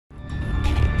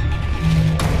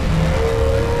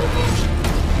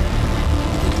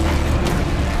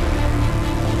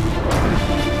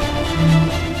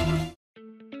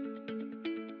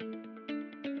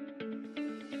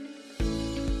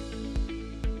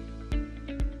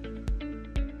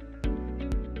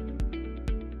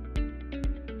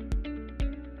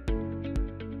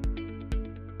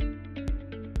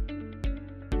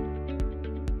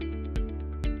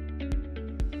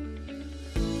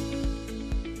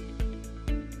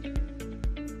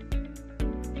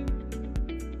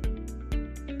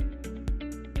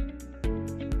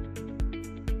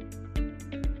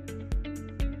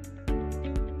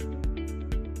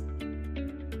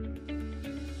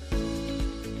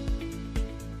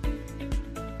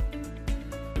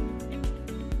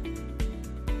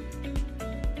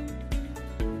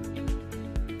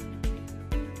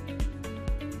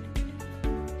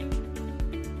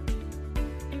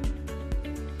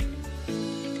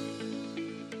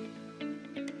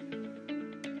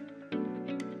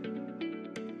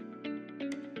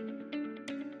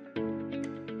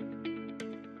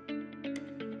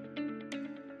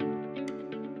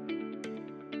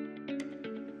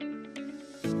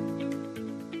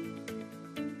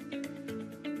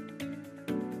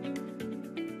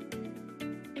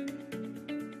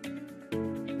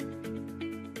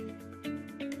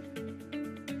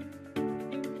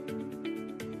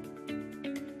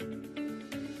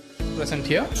present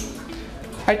here.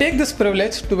 I take this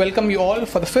privilege to welcome you all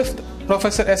for the 5th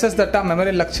Professor S.S. Dutta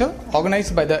Memorial Lecture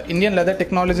organized by the Indian Leather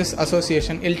Technologists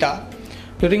Association ILTA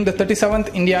during the 37th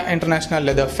India International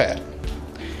Leather Fair.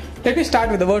 Let me start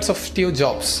with the words of Steve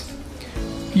Jobs.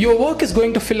 Your work is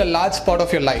going to fill a large part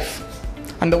of your life,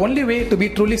 and the only way to be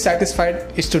truly satisfied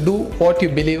is to do what you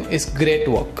believe is great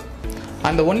work.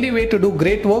 And the only way to do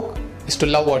great work is to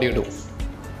love what you do.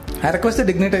 I request the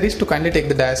dignitaries to kindly take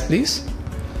the dais, please.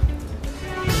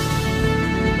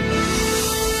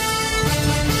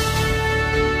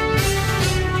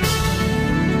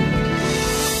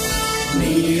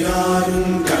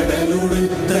 நீராறும்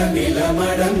கடலுடுத்த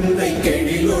நிலமடந்தை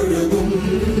கெழிலொழுகும்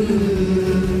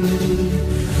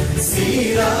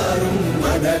சீராறும்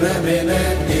மதனமென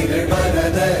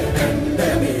திகழ்வரத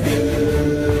கண்டமிதில்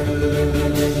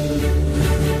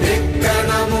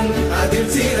எக்கணமும்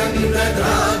அதில் சிறந்த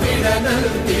திராவிடனல்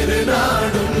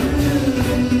திருநாடும்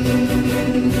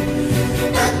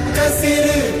தக்க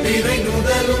சிறு பிறை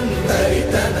நுதலும்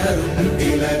தரித்தனரும்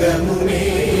திலகமுமே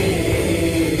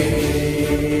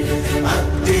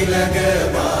அத்திலக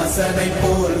வாசனை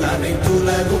போல்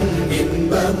அனைத்துலகும்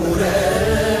இன்பமுற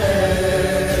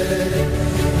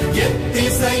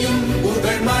எத்திசையும்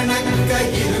புகழ் மணக்க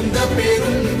இருந்த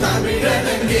பெரும்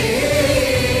தமிழனங்கே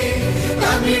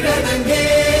தமிழனங்கே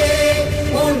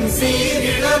உன்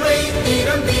சீரிழமை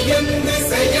திறம்பியந்து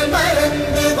செயல்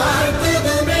மறந்து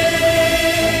வாழ்த்துதுமே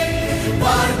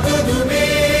வாழ்த்துதுமே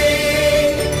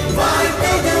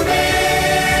வாழ்த்துதுமே.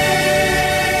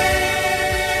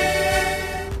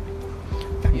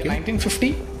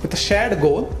 1950 with a shared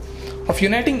goal of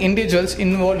uniting individuals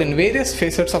involved in various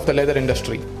facets of the leather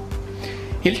industry.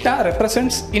 ILTA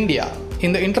represents India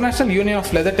in the International Union of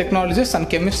Leather Technologists and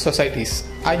Chemist Societies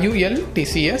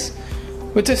 (IULTCS),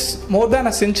 which is more than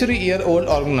a century-year-old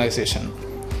organization.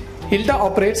 ILTA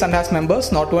operates and has members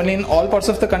not only in all parts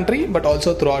of the country but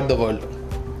also throughout the world.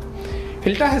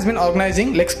 ILTA has been organizing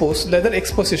Lexpos leather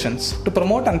expositions to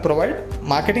promote and provide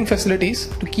marketing facilities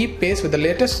to keep pace with the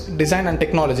latest design and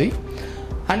technology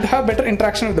and to have better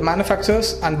interaction with the manufacturers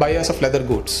and buyers of leather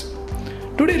goods.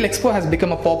 Today, Lexpo has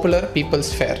become a popular people's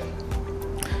fair.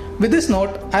 With this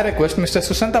note, I request Mr.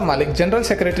 Sushanta Malik, General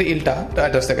Secretary ILTA, to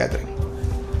address the gathering.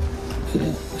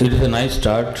 It is a nice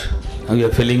start. We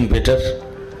are feeling better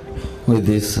with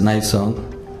this nice song.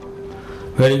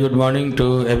 Very good morning to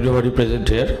everybody present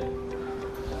here.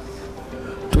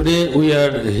 Today we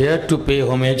are here to pay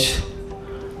homage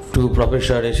to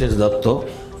Professor S.S. Dutta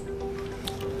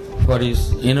for his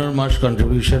enormous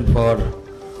contribution for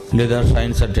leather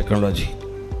science and technology.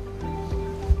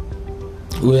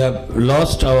 We have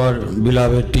lost our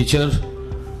beloved teacher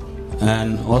and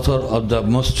author of the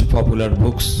most popular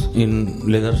books in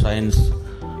leather science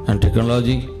and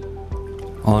technology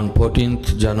on 14th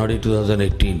January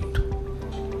 2018.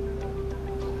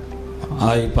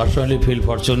 I personally feel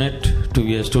fortunate to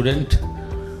be a student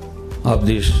of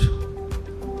this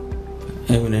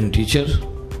eminent teacher.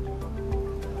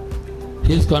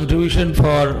 His contribution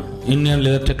for Indian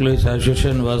Leather Technologists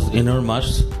Association was enormous,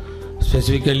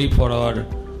 specifically for our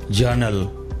journal,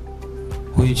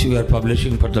 which we are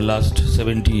publishing for the last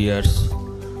 70 years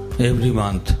every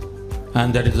month, and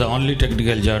that is the only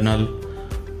technical journal,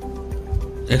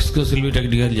 exclusively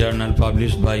technical journal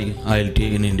published by ILTA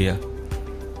in India.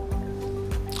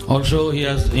 Also, he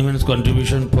has immense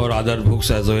contribution for other books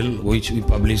as well, which we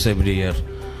publish every year.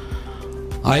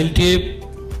 ILTA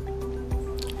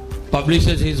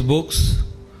publishes his books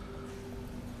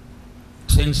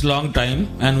since long time,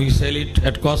 and we sell it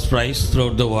at cost price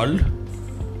throughout the world.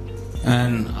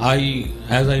 And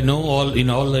as I know, in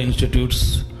all the institutes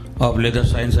of leather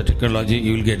science and technology,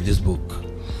 you will get this book.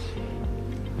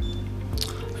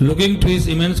 Looking to his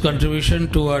immense contribution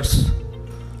towards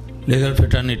leather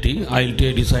fraternity, ILTA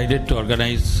decided to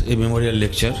organize a memorial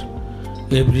lecture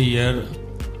every year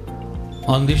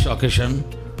on this occasion,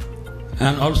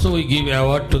 and also we give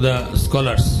award to the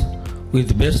scholars with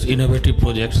best innovative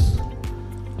projects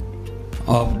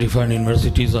of different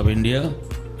universities of India.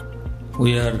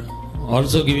 We are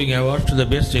also giving award to the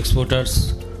best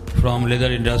exporters from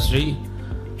leather industry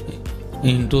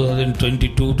in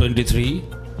 2022-23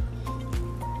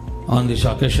 on this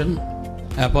occasion.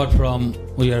 Apart from,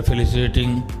 we are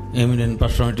felicitating eminent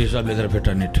personalities of leather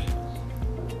fraternity.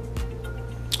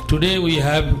 Today we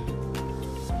have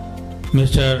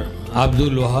Mr.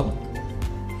 Abdul Wahab,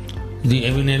 the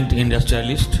eminent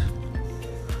industrialist.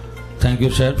 Thank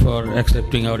you, sir, for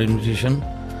accepting our invitation.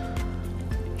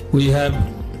 We have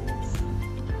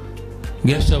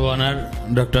guest of honor,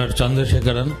 Dr.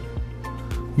 Chandrasekaran,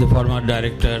 the former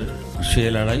director,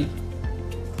 CSIR-CLRI.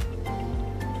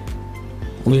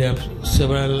 We have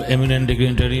several eminent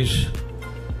dignitaries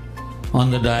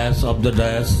on the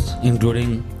dais,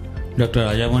 including Dr.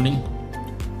 Rajamani,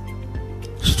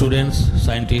 students,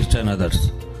 scientists and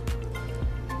others.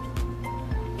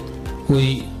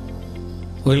 We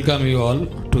welcome you all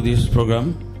to this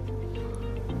program.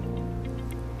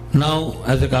 Now,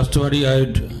 as a customary, I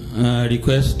would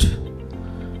request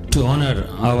to honor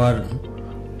our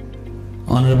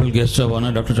honorable guest of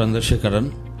honor, Dr.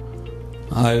 Chandrasekaran.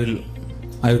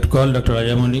 I would call Dr.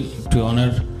 Rajamani to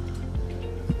honor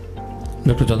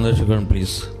Dr. Chandrasekaran,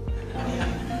 please.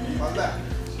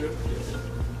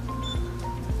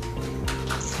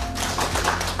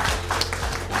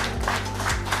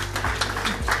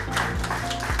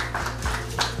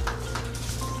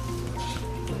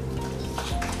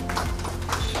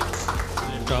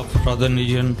 Of Southern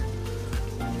Region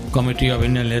Committee of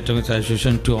Indian Leather Technologists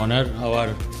Association to honor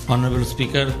our honorable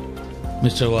speaker,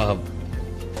 Mr. Wahab.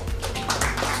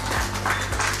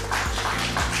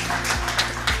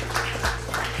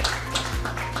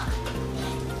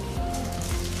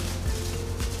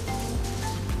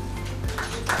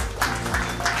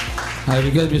 I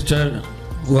request Mr.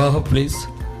 Wahab, please.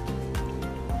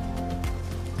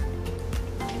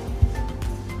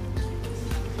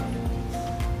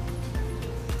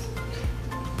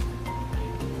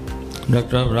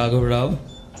 Dr. Raghava,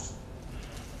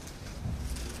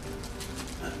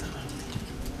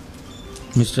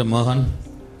 Mr. Mohan,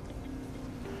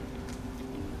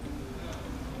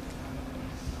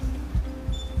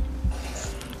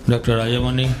 Dr.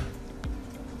 Rajamani,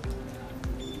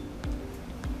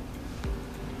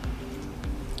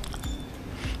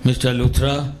 Mr.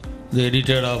 Luthra, the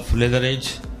editor of Leather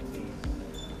Age.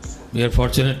 We are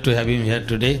fortunate to have him here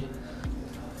today.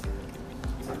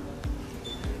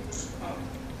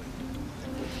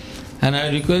 And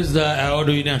I request the award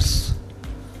winners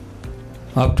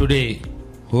of today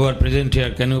who are present here,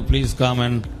 can you please come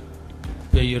and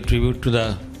pay your tribute to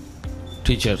the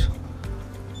teacher.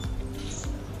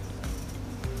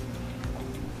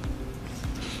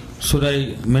 Should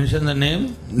I mention the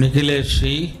name? Nikhilesh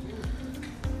Sri,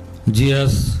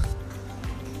 GS,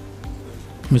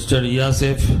 Mr.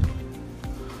 Yasef,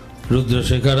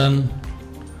 Chandrasekaran,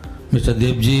 Mr.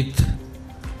 Devjit,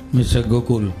 Mr.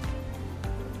 Gokul.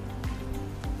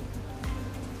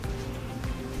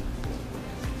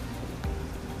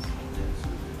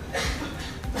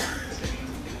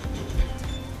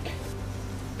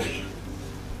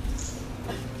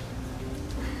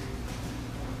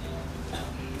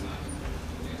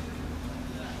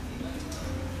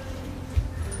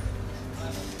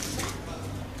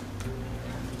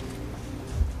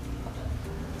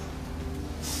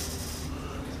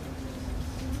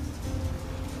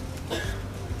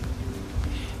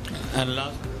 And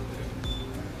last,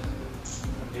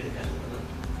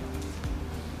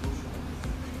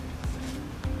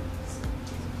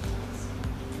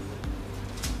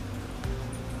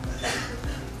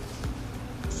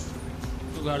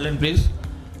 to Garland, please,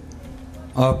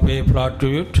 or pay flower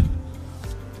tribute.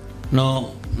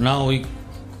 Now we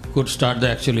could start the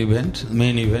actual event,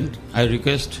 main event. I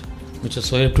request Mr.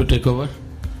 Soeb to take over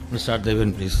and start the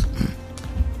event, please.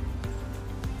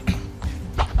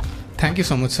 Thank you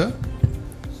so much, sir.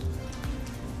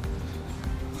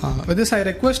 With this, I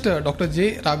request Dr.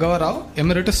 J. Raghava Rao,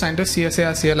 Emeritus Scientist,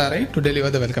 CSIR-CLRI, to deliver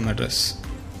the welcome address.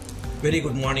 Very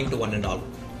good morning to one and all.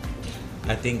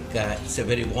 I think it's a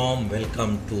very warm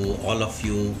welcome to all of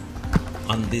you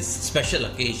on this special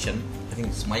occasion. I think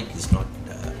this mic is not...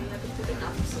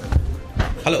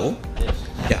 Hello? Yes.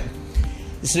 Yeah.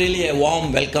 It's really a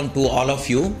warm welcome to all of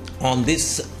you on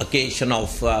this occasion of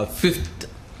 5th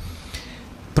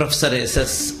Professor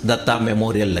S.S. Dutta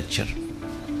Memorial Lecture.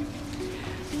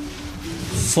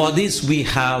 For this we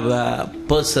have a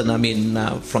person,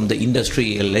 from the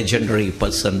industry, a legendary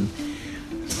person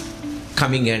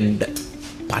coming and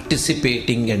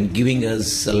participating and giving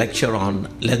us a lecture on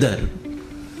leather,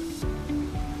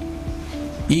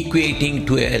 equating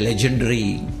to a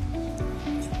legendary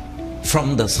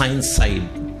from the science side,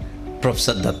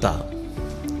 Professor Dutta.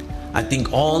 I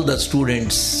think all the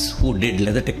students who did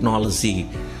leather technology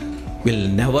will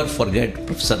never forget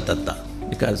Professor Dutta,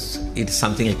 because it's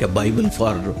something like a Bible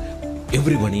for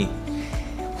everybody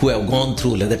who have gone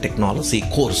through leather technology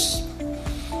course.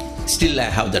 Still I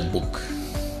have that book.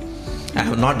 I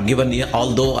have not given it,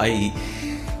 although I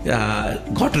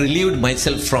got relieved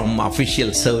myself from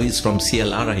official service from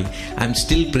CLRI, I am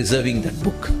still preserving that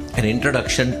book, An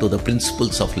Introduction to the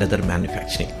Principles of Leather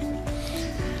Manufacturing.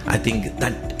 I think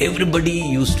that everybody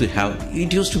used to have,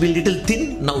 it used to be little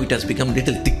thin, now it has become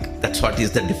little thick. That's what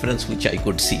is the difference which I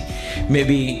could see.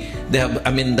 Maybe they have,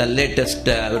 the latest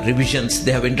revisions,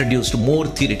 they have introduced more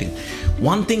theoretical.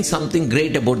 One thing, something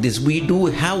great about this, we do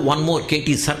have one more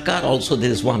KT Sarkar, also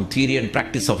there is one theory and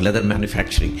practice of leather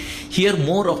manufacturing. Here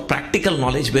more of practical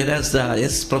knowledge, whereas the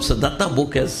Professor Datta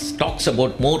book talks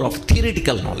about more of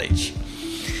theoretical knowledge.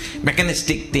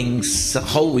 Mechanistic things,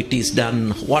 how it is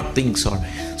done, what things are.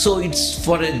 So it's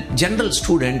for a general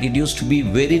student, it used to be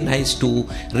very nice to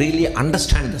really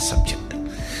understand the subject.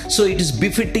 So it is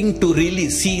befitting to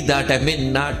really see that,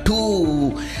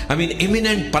 two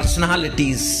eminent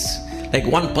personalities, like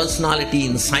one personality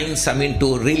in science,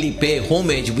 to really pay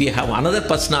homage. We have another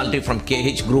personality from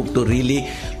KH group to really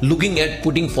looking at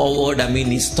putting forward,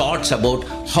 his thoughts about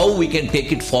how we can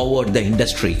take it forward, the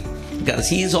industry. Because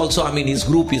he is also, his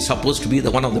group is supposed to be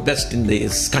one of the best in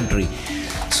this country.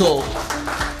 So,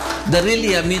 the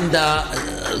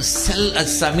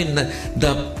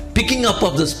picking up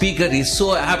of the speaker is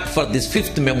so apt for this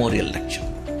 5th memorial lecture.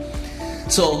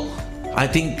 So, I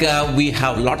think we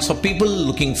have lots of people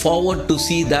looking forward to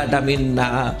see that,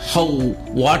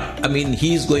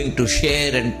 he is going to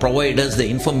share and provide us the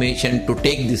information to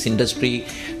take this industry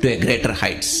to a greater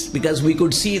heights. Because we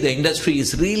could see the industry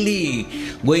is really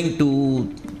going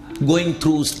through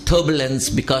turbulence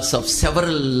because of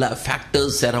several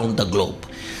factors around the globe.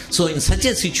 So in such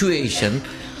a situation,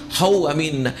 how,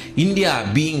 India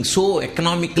being so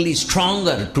economically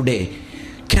stronger today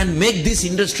can make this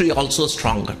industry also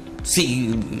stronger.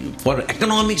 See, for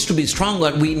economics to be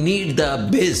stronger, we need the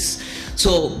base.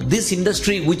 So this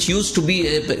industry, which used to be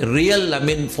a real,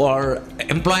 for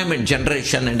employment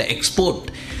generation and export,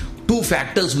 two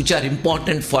factors which are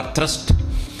important for thrust,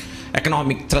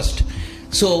 economic thrust.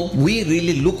 So we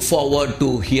really look forward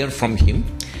to hear from him.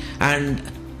 And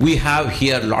we have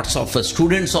here lots of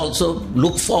students also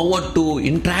look forward to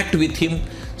interact with him,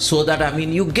 so that,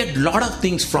 you get a lot of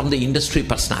things from the industry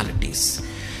personalities.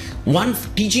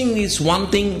 Teaching is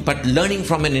one thing, but learning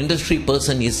from an industry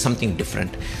person is something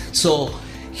different. So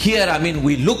here,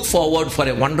 we look forward for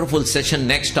a wonderful session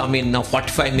next,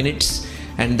 45 minutes,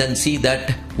 and then see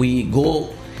that we go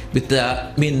with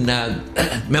the,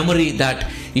 memory that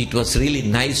it was really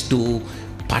nice to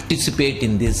participate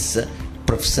in this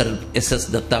Professor S.S.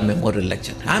 Dutta Memorial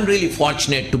Lecture. I'm really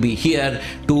fortunate to be here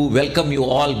to welcome you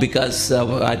all, because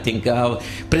I think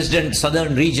President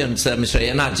Southern Regions, Mr.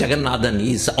 N.R. Jagannathan,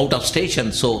 is out of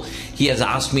station, so he has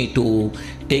asked me to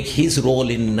take his role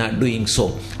in doing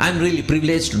so. I'm really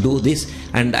privileged to do this,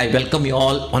 and I welcome you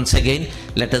all once again.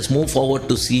 Let us move forward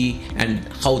to see and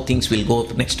how things will go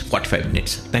for next 45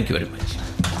 minutes. Thank you very much.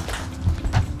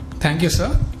 Thank you,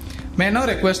 sir. May I now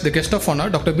request the guest of honor,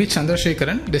 Dr. B.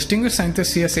 Chandrasekaran, Distinguished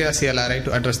Scientist, CSIR-CLRI,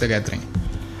 to address the gathering.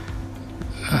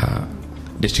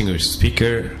 Distinguished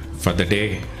speaker for the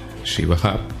day, Shri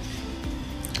Wahab,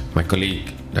 my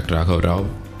colleague, Dr. Raghava,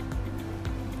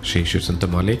 Shri Shusanta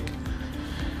Malik,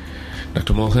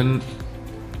 Dr. Mohan,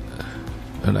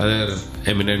 and other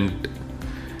eminent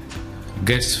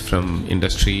guests from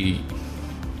industry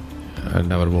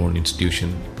and our own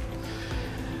institution,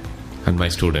 and my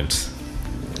students.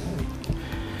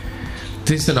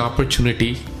 This is an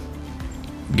opportunity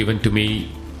given to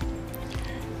me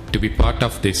to be part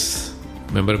of this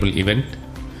memorable event.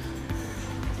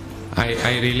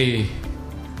 I really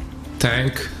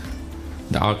thank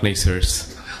the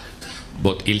organizers,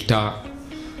 both ILTA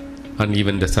and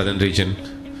even the Southern region,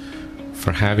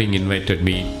 for having invited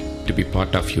me to be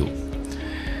part of you.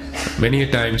 Many a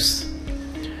times,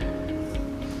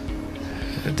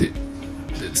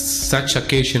 such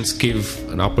occasions give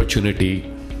an opportunity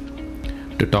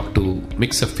to talk to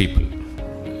mix of people.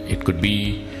 It could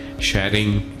be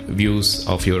sharing views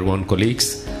of your own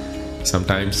colleagues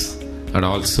sometimes, and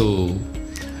also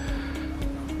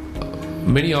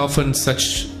many often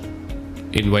such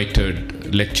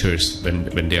invited lectures,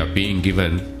 when they are being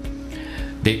given,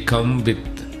 they come with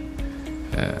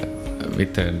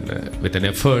an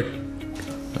effort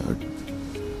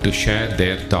to share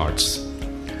their thoughts.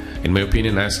 In my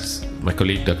opinion, as my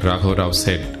colleague Dr. Raghava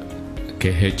said,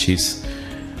 KH is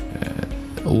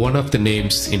one of the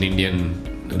names in Indian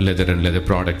leather and leather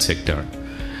product sector.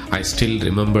 I still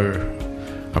remember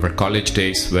our college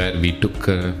days where we took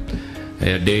a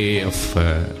day of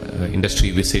industry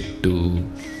visit to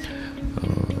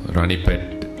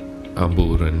Ranipet,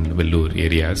 Ambur and Vellore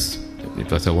areas. It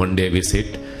was a one-day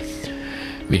visit.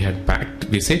 We had packed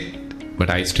visit, but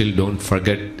I still don't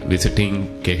forget visiting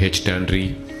KH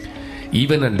Tannery.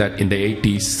 Even in the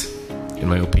 80s, in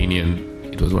my opinion,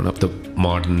 it was one of the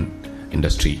modern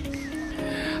industry.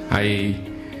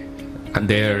 And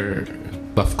their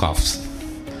buff coughs.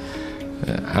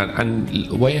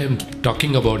 And why I'm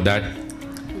talking about that,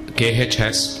 KH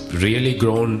has really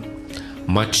grown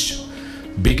much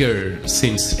bigger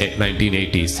since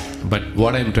 1980s. But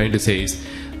what I'm trying to say is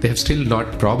they have still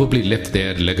not probably left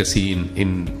their legacy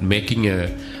in making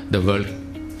the world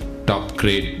top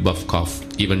grade buff cough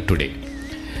even today.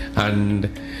 And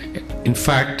in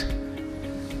fact,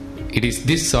 it is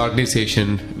this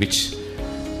organization which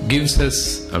gives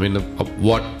us,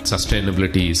 what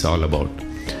sustainability is all about.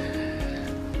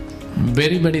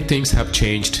 Very many things have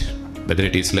changed, whether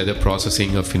it is leather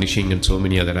processing or finishing and so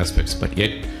many other aspects, but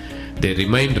yet they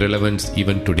remain relevant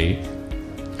even today.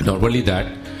 Not only that,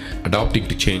 adapting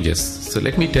to changes. So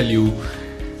let me tell you,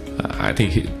 I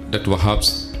think that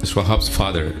Wahab's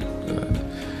father,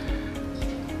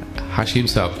 Hashim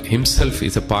Saab himself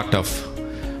is a part of,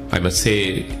 I must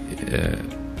say,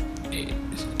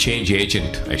 change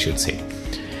agent, I should say.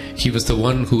 He was the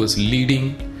one who was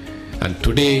leading, and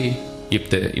today, if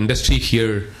the industry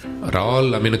here are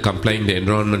all, complying the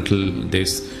environmental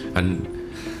this, and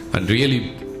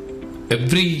really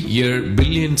every year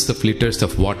billions of liters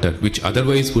of water which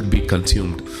otherwise would be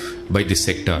consumed by this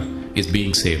sector is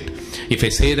being saved. If I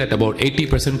say that about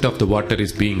 80% of the water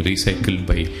is being recycled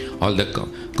by all the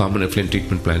common effluent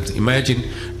treatment plants, imagine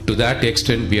to that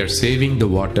extent we are saving the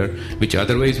water which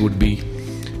otherwise would be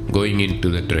going into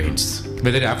the drains,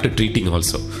 whether after treating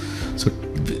also. So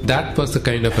that was the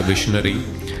kind of a visionary,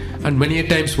 and many a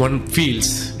times one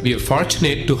feels we are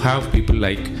fortunate to have people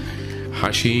like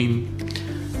Hashim,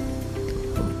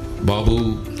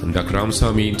 Babu, and Dr.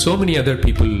 Ramasamy, and so many other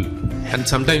people. And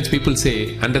sometimes people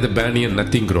say under the banyan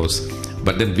nothing grows,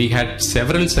 but then we had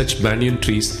several such banyan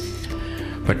trees,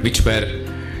 but which were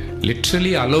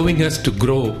literally allowing us to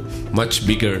grow much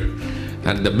bigger.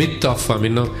 And the myth of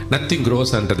nothing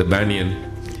grows under the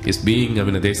banyan is being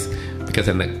this, because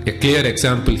a clear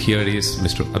example here is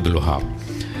Mr. Abdul Wahab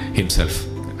himself.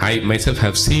 I myself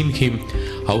have seen him,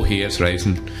 how he has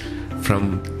risen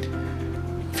from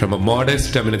a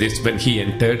modest, this when he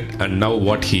entered, and now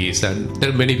what he is. And there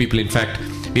are many people, in fact,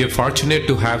 we are fortunate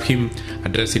to have him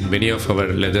address in many of our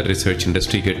leather research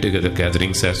industry get-together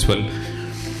gatherings as well.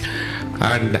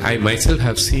 And I myself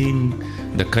have seen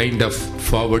the kind of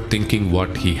forward thinking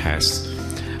what he has,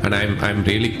 and I'm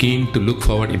really keen to look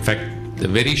forward. In fact, the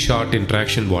very short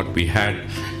interaction what we had,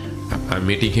 I'm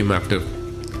meeting him after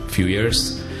a few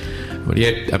years, but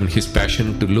yet his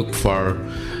passion to look for,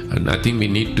 and I think we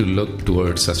need to look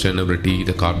towards sustainability,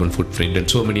 the carbon footprint, and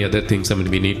so many other things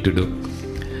we need to do.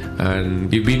 And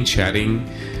we've been sharing,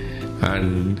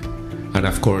 and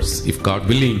of course, if God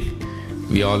willing,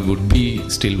 we all would be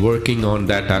still working on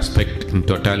that aspect in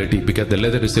totality, because the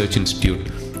Leather Research Institute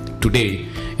today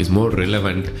is more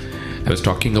relevant. I was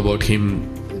talking about him,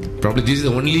 probably this is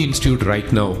the only institute right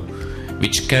now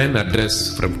which can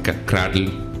address from cradle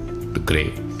to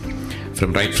grave,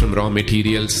 from raw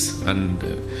materials and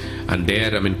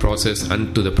their process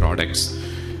and to the products,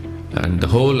 and the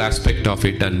whole aspect of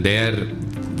it, and there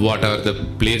what are the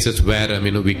places where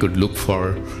we could look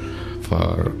for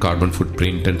carbon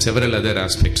footprint and several other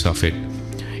aspects of it.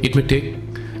 It may take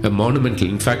a monumental,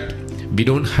 in fact we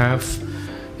don't have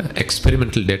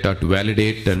experimental data to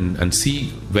validate and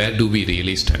see where do we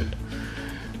really stand,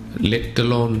 let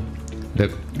alone the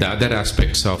other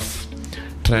aspects of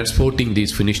transporting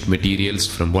these finished materials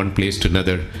from one place to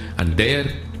another and their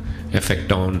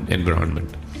effect on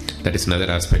environment. That is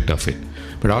another aspect of it.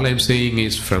 But all I'm saying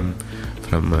is from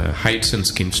hides and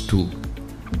skins to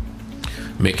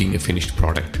making a finished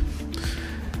product.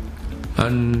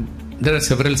 And there are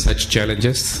several such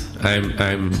challenges.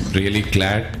 I'm really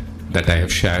glad that I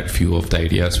have shared few of the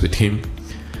ideas with him,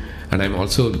 and I'm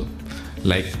also,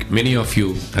 like many of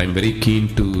you, I'm very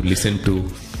keen to listen to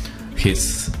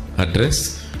his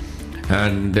address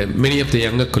and many of the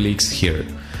younger colleagues here,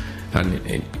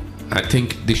 and I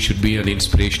think this should be an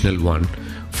inspirational one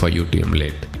for you to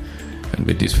emulate. And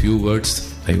with these few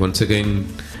words, I once again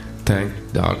thank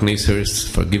the organizers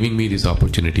for giving me this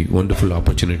opportunity, wonderful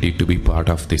opportunity to be part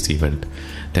of this event.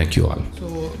 Thank you all.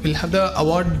 So we'll have the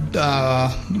award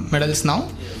medals now.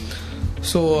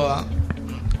 So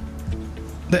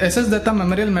the SS Dutta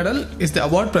Memorial Medal is the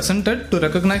award presented to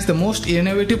recognize the most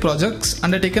innovative projects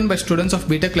undertaken by students of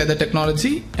BTech Leather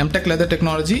Technology, MTech Leather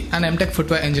Technology and MTech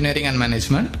Footwear Engineering and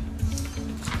Management.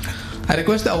 I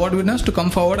request the award winners to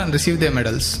come forward and receive their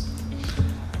medals.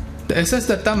 The SS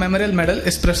Dutta Memorial Medal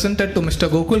is presented to Mr.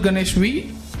 Gokul Ganesh V,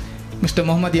 Mr.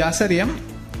 Muhammad Yasser M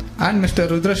and Mr.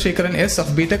 Chandrasekaran S of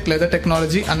BTech Leather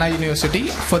Technology, Anna University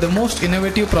for the most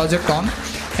innovative project on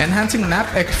enhancing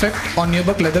nap effect on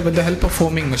nubuck leather with the help of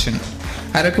foaming machine.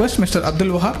 I request Mr.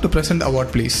 Abdul Wahab to present the award,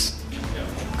 please.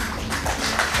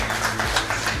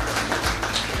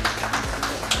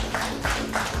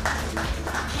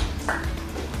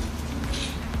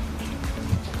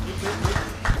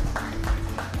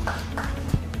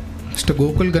 Mr.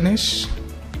 Gokul Ganesh.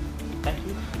 Thank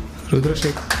you. Rudra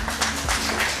Shekhar.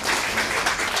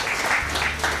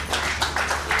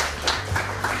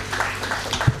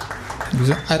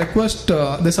 I request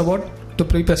this award to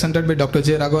be presented by Dr.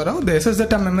 J. Raghava. The SS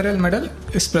Dutta Memorial Medal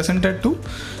is presented to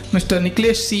Mr.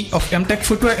 Niklesh C. of MTech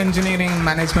Footwear Engineering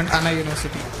Management, Anna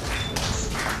University.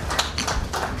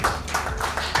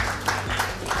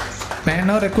 May I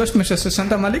now request Mr.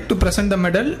 Sushanta Malik to present the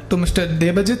medal to Mr.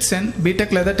 Debajit Sen,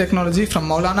 BTech Leather Technology from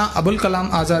Maulana Abul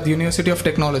Kalam Azad University of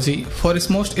Technology for his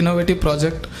most innovative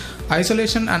project,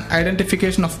 isolation and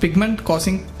identification of pigment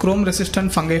causing chrome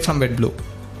resistant fungi from wet blue.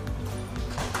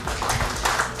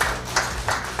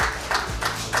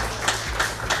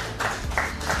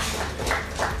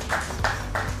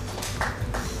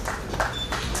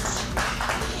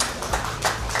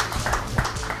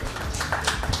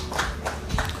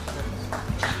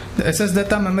 The SS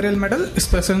Dutta Memorial Medal is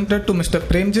presented to Mr.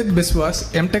 Premjit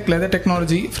Biswas, MTech Leather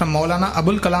Technology from Maulana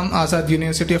Abul Kalam Azad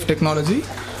University of Technology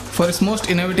for his most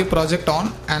innovative project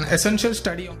on an essential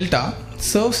study on ILTA,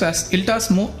 serves as ILTA's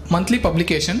monthly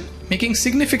publication, making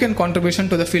significant contribution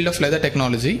to the field of leather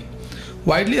technology,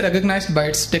 widely recognized by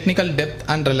its technical depth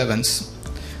and relevance.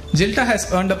 ILTA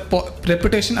has earned a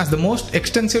reputation as the most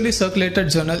extensively circulated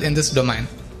journal in this domain.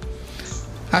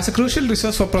 As a crucial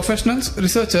resource for professionals,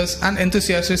 researchers, and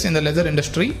enthusiasts in the leather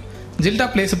industry,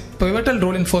 ILTA plays a pivotal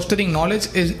role in fostering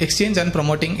knowledge exchange and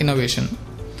promoting innovation.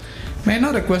 May I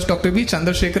now request Dr. B.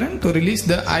 Chandrasekaran to release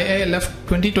the IILF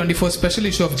 2024 special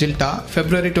issue of ILTA,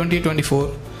 February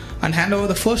 2024, and hand over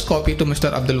the first copy to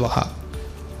Mr. Abdul Wahab.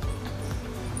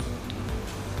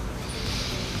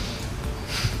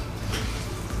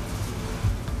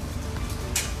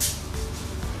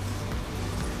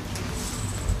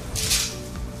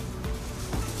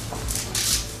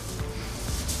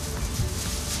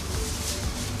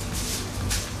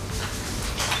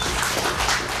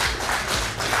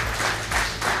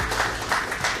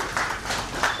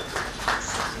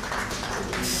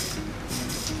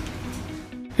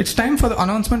 It's time for the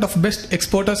announcement of Best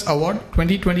Exporters Award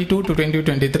 2022 to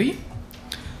 2023.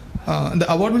 The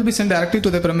award will be sent directly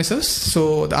to the premises.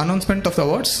 So the announcement of the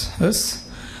awards is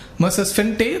Mrs.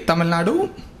 Fente, Tamil Nadu,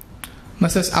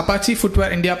 Mrs. Apache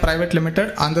Footwear India Private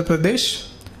Limited, Andhra Pradesh,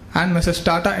 and Mrs.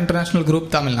 Tata International Group,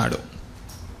 Tamil Nadu.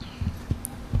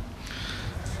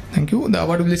 Thank you. The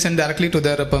award will be sent directly to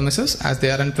their premises as they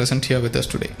aren't present here with us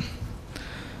today.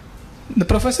 The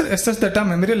Professor S.S. Dutta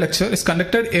Memorial Lecture is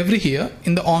conducted every year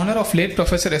in the honor of late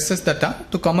Professor S.S.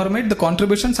 Dutta to commemorate the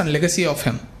contributions and legacy of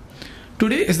him.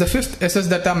 Today is the 5th S.S.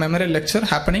 Dutta Memorial Lecture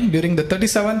happening during the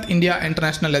 37th India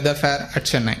International Leather Fair at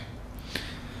Chennai.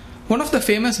 One of the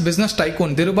famous business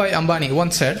tycoon Dhirubhai Ambani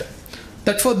once said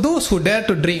that for those who dare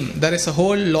to dream, there is a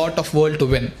whole lot of world to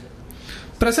win.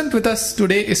 Present with us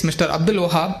today is Mr. Abdul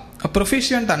Wahab, a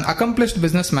proficient and accomplished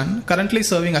businessman currently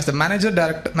serving as the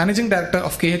Managing Director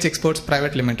of KH Exports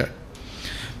Private Limited.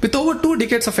 With over 2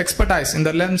 decades of expertise in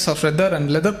the realms of leather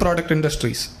and leather product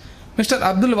industries, Mr.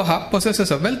 Abdul Wahab possesses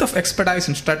a wealth of expertise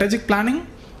in strategic planning,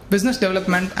 business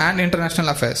development, and international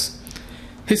affairs.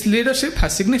 His leadership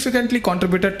has significantly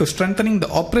contributed to strengthening the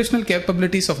operational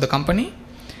capabilities of the company,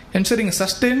 ensuring a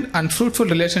sustained and fruitful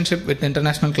relationship with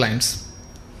international clients.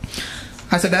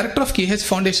 As a director of KH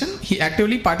Foundation, he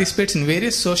actively participates in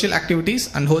various social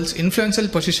activities and holds influential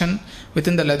position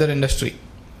within the leather industry.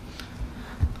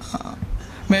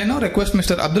 May I now request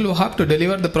Mr. Abdul Wahab to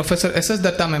deliver the Professor S.S.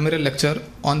 Dutta Memorial Lecture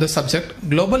on the subject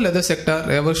Global Leather Sector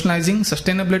Revolutionizing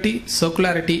Sustainability,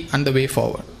 Circularity and the Way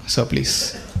Forward. Sir,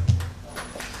 please.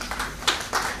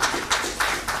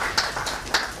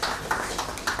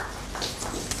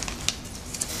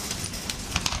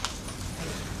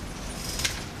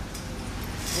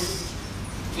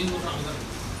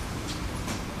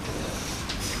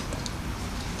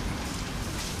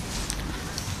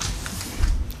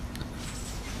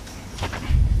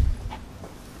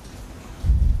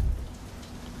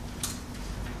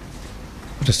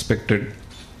 Respected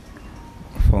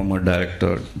former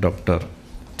Director Dr.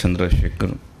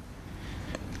 Chandrasekaran,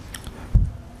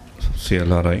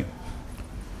 CLRI,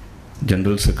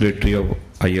 General Secretary of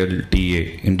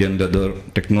ILTA, Indian Leather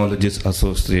Technologists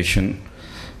Association,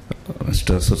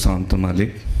 Mr. Sushanta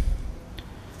Malik,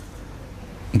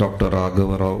 Dr.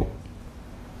 Raghava,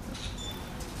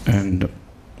 and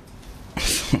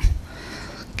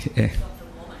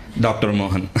Dr.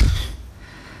 Mohan,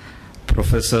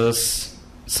 professors,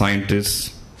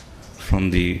 scientists from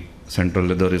the Central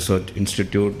Leather Research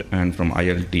Institute and from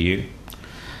ILTA,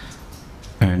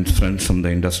 and friends from the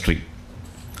industry.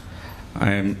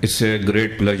 It's a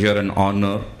great pleasure and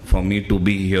honor for me to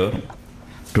be here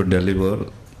to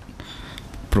deliver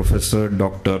Professor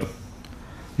Dr.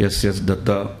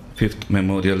 Dutta 5th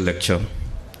Memorial Lecture.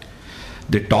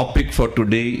 The topic for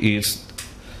today is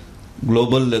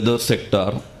Global Leather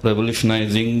Sector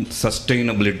Revolutionizing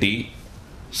Sustainability,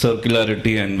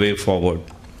 Circularity and Way Forward.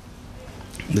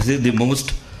 This is the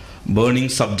most burning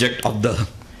subject of the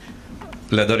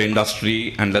leather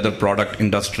industry and leather product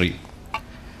industry.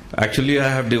 Actually, I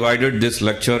have divided this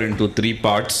lecture into 3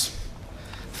 parts.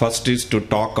 First is to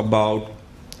talk about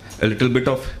a little bit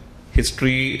of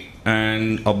history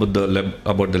and about the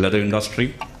leather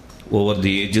industry over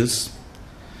the ages,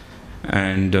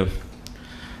 and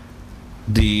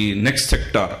the next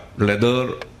sector,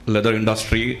 leather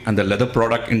industry and the leather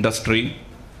product industry,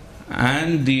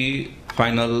 and the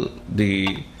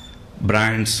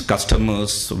brands,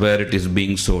 customers, where it is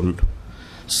being sold.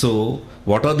 So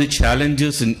what are the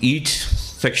challenges in each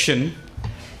section?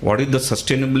 What is the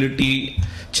sustainability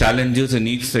challenges in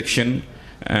each section,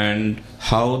 and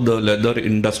how the leather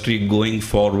industry going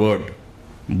forward,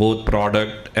 both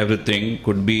product, everything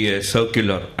could be a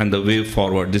circular and the way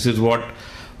forward. This is what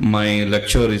my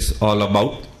lecture is all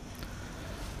about.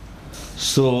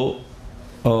 So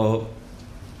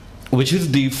which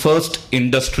is the first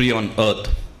industry on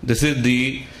earth? This is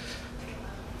the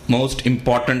most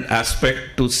important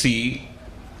aspect to see,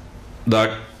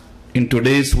 that in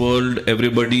today's world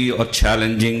everybody are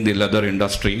challenging the leather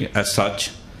industry as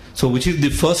such. So which is the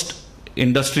first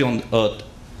industry on earth?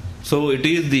 So it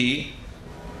is the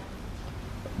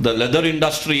leather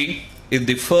industry is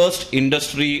the first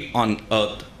industry on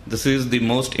earth. This is the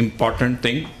most important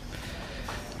thing.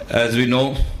 As we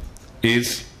know,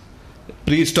 is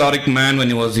prehistoric man, when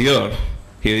he was here,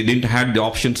 he didn't have the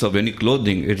options of any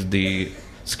clothing. It's the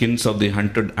skins of the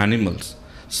hunted animals.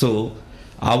 So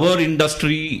our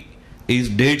industry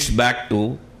dates back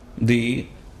to the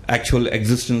actual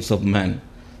existence of man.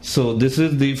 So this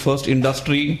is the first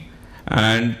industry,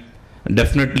 and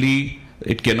definitely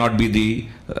it cannot be the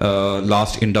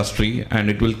last industry, and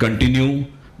it will continue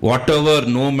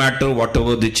no matter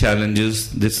whatever the challenges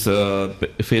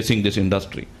facing this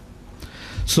industry.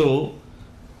 So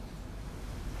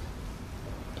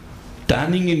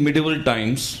tanning in medieval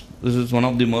times, this is one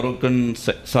of the Moroccan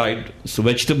side, so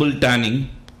vegetable tanning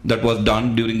that was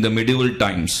done during the medieval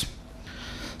times.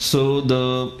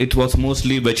 So it was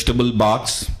mostly vegetable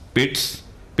baths, pit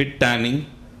tanning.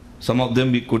 Some of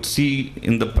them we could see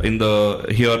in the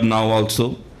here now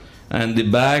also, and the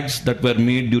bags that were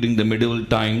made during the medieval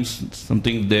times,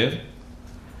 something there.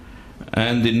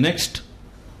 And the next,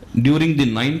 during the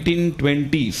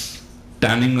 1920s,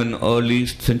 tanning in early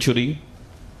century.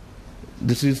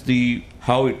 This is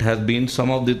how it has been. Some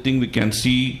of the things we can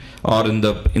see are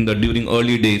during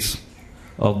early days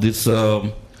of this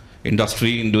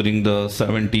industry during the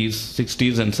 70s,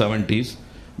 60s and 70s,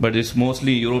 but it's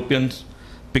mostly European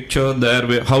picture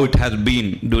there, how it has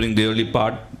been during the early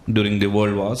part during the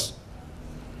world wars.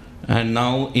 And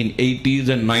now in 80s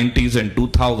and 90s and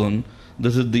 2000,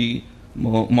 this is the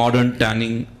modern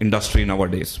tanning industry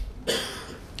nowadays.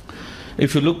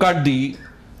 If you look at the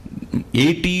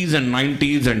 80s and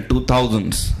 90s and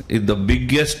 2000s, is the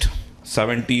biggest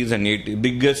 70s and 80s,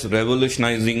 biggest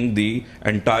revolutionizing the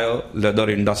entire leather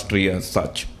industry as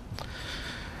such.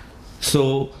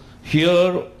 So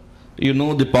here,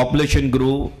 the population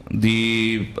grew,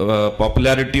 the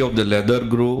popularity of the leather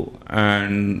grew,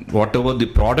 and whatever the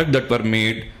product that were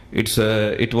made,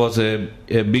 it was a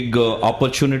big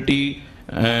opportunity,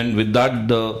 and with that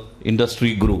the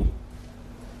industry grew.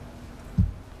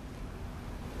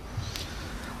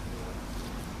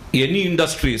 Any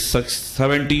industries, such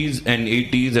 70s and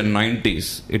 80s and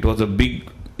 90s, it was a big,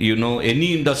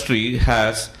 any industry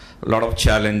has a lot of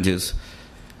challenges.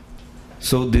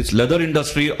 So this leather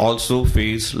industry also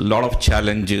faced a lot of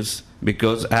challenges,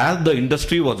 because as the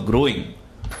industry was growing,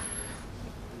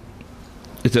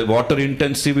 it's a water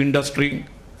intensive industry,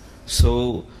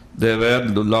 so there were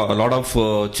a lot of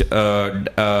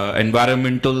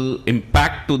environmental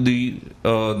impact to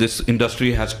this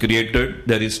industry has created.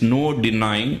 There is no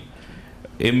denying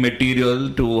immaterial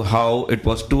to how it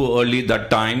was too early that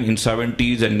time in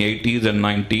 70s and 80s and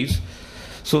 90s.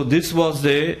 So this was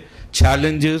the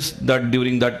challenges that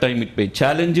during that time it made.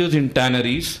 Challenges in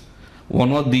tanneries,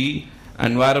 one of the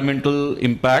environmental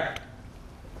impact.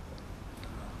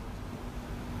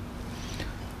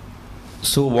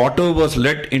 So water was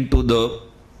let into the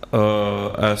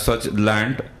such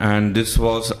land, and this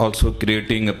was also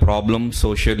creating a problem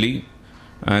socially,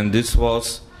 and this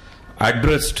was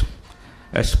addressed.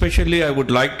 Especially I would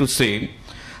like to say,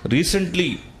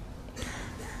 recently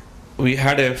we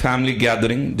had a family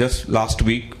gathering just last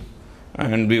week,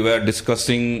 and we were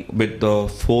discussing with the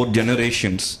 4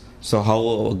 generations So how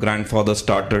our grandfather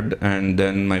started, and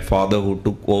then my father who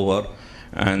took over,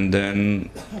 and then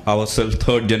ourselves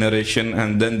third generation,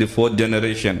 and then the fourth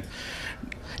generation.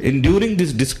 In during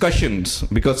these discussions,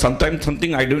 because sometimes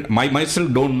something I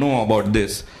myself don't know about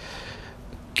this,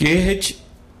 KH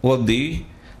was the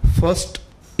first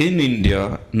in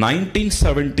India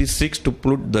 1976 to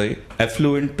put the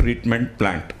effluent treatment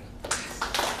plant.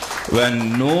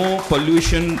 When no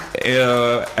pollution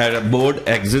board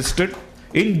existed,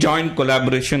 in joint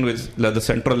collaboration with the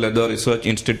Central Leather Research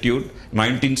Institute,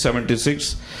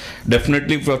 1976.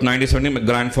 Definitely for 1970, my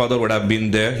grandfather would have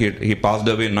been there. He passed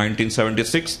away in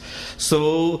 1976.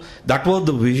 So that was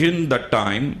the vision that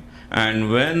time.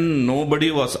 And when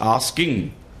nobody was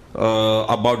asking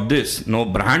about this, no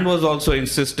brand was also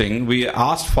insisting, we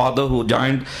asked father who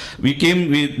joined. We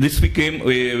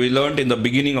learned in the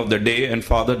beginning of the day, and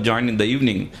father joined in the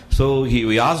evening. So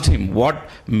we asked him what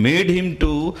made him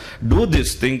to do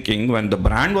this thinking when the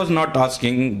brand was not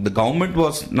asking, the government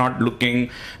was not looking,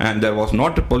 and there was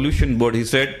not a pollution board. He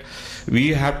said,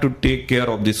 we have to take care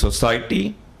of the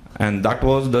society, and that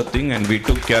was the thing, and we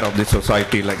took care of the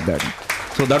society like that.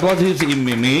 So that was his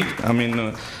image. I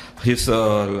mean, his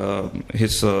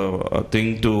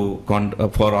thing to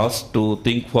for us to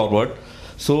think forward.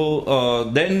 So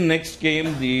then next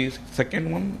came the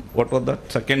second one. What was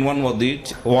that? Second one was the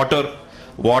water.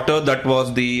 Water, that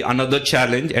was the another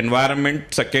challenge.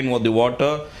 Environment, second was the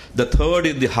water. The third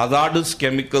is the hazardous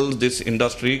chemicals this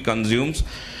industry consumes.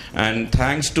 And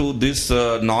thanks to this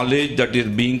knowledge that is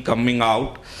being coming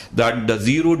out, that the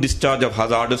zero discharge of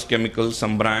hazardous chemicals,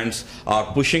 some brands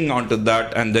are pushing onto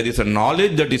that, and there is a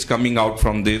knowledge that is coming out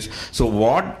from this. So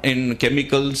what in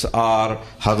chemicals are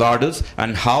hazardous,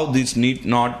 and how this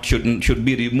should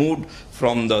be removed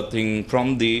from the thing,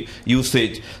 from the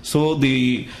usage. So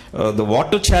the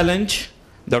water challenge,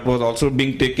 that was also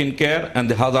being taken care, and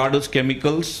the hazardous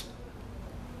chemicals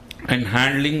and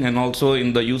handling, and also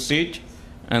in the usage.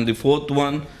 And the fourth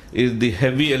one is the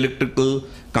heavy electrical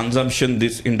consumption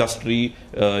this industry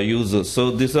uses. So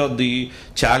these are the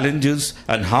challenges,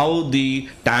 and how the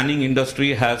tanning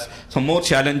industry has some more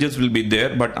challenges will be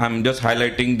there, but I'm just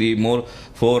highlighting the more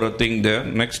four thing there.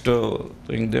 Next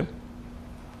thing there.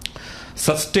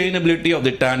 Sustainability of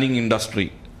the tanning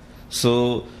industry.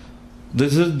 So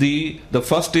this is the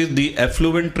first is the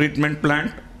effluent treatment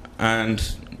plant, and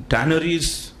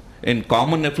tanneries in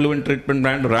common effluent treatment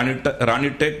plant.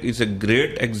 Ranitech is a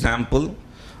great example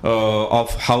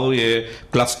of how a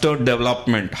clustered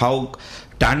development, how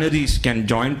tanneries can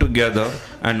join together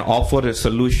and offer a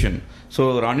solution.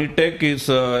 So Ranitech is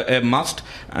a must,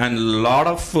 and a lot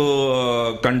of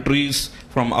countries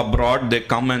from abroad, they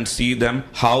come and see them,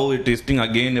 how it is.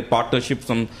 Again, a partnership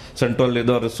from Central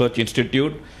Leather Research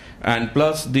Institute, and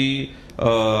plus the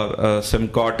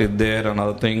SEMCOT is there,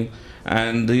 another thing.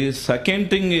 And the second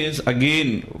thing is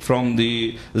again from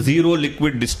the zero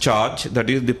liquid discharge, that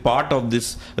is the part of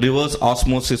this reverse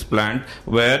osmosis plant,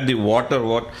 where the water,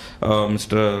 what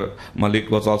Mr. Malik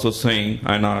was also saying,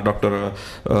 and Dr.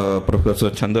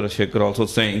 Professor Chandrasekaran also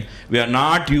saying, we are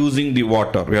not using the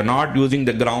water, we are not using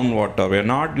the groundwater, we are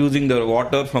not using the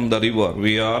water from the river.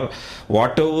 We are,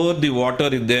 whatever the water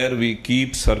is there, we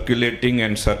keep circulating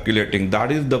and circulating.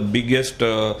 That is the biggest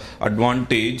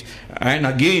advantage. And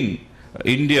again,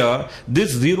 India,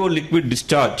 this zero liquid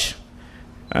discharge,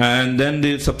 and then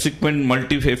the subsequent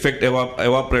multi-effect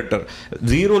evaporator.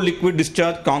 Zero liquid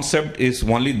discharge concept is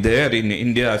only there in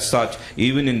India as such.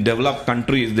 Even in developed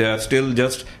countries, they are still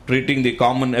just treating the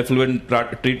common effluent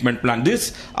treatment plant.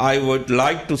 This, I would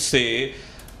like to say,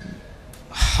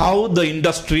 how the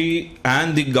industry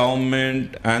and the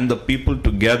government and the people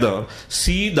together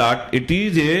see that it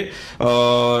is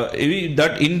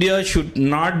that India should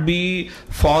not be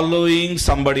following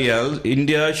somebody else.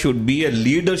 India should be a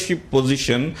leadership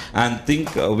position and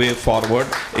think a way forward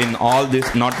in all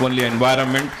this, not only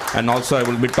environment, and also I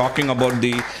will be talking about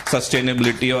the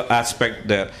sustainability aspect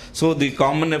there. So the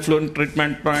common effluent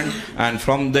treatment plant, and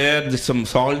from there some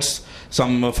salts,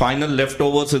 some final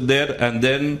leftovers is there, and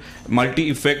then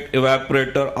multi-effect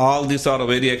evaporator. All these are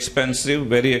very expensive,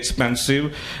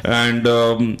 and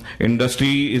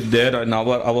industry is there, and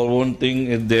our own thing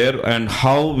is there, and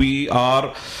how we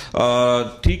are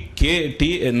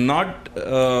not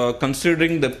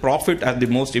considering the profit as the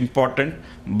most important,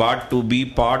 but to be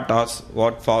part, as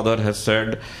what father has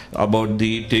said about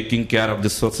the taking care of the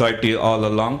society all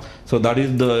along. So that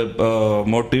is the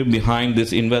motive behind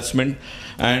this investment.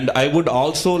 And I would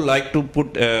also like to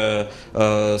put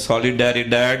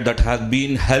Solidaridad that has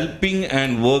been helping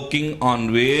and working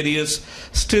on various,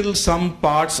 still some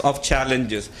parts of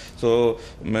challenges. So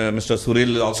Mr.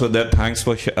 Suril is also there. Thanks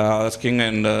for asking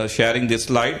and sharing this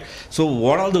slide. So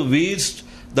what are the waste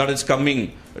that is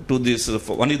coming to this?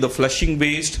 One is the flushing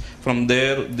waste. From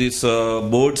there these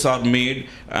boards are made,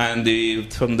 and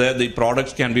from there the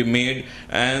products can be made,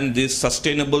 and these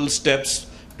sustainable steps,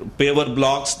 paver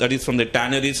blocks, that is from the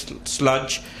tannery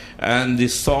sludge, and the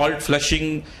salt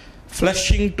flushing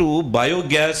to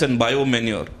biogas and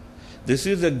biomanure. This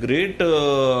is a great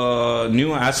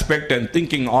new aspect and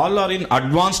thinking. All are in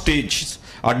advanced stages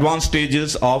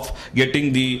of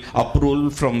getting the approval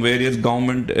from various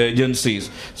government agencies.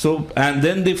 So, and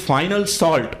then the final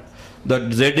salt,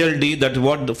 that ZLD, that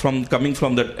what from coming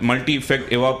from the multi-effect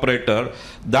evaporator,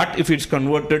 that if it's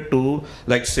converted to,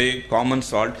 like say, common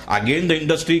salt, again the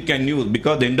industry can use,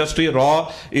 because the industry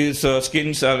raw is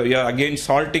skins are again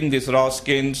salting these raw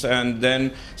skins, and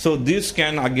then so this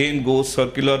can again go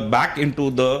circular back into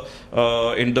the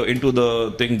into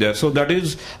the thing there. So that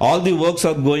is all the works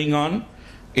are going on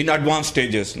in advanced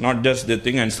stages, not just the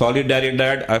thing. And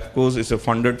Solidaridad, of course, is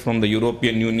funded from the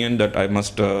European Union, that I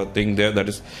must think there, that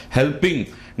is helping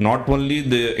not only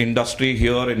the industry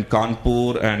here in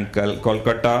Kanpur and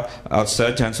Kolkata as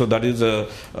such, and so that is a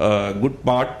good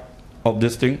part of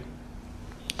this thing.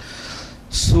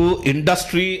 So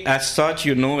industry as such,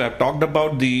 you know, I've talked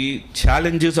about the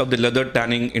challenges of the leather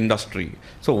tanning industry.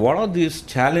 So what are these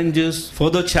challenges?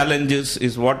 Further challenges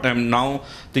is what I'm now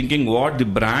thinking, what the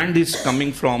brand is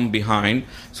coming from behind.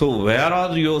 So where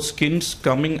are your skins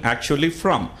coming actually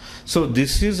from? So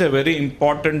this is a very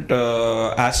important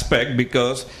aspect,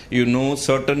 because you know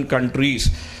certain countries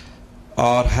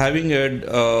are having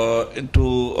are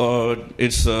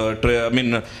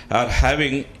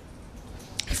having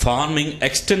farming,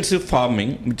 extensive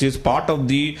farming, which is part of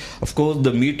the, of course,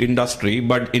 the meat industry.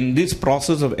 But in this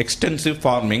process of extensive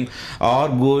farming are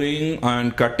going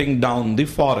and cutting down the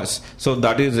forest. So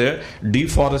that is a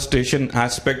deforestation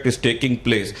aspect is taking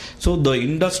place. So the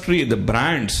industry, the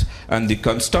brands and the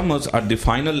customers at the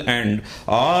final end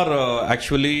are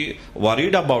actually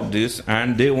worried about this,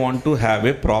 and they want to have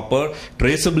a proper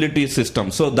traceability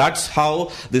system. So that's how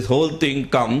this whole thing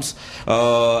comes.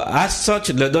 As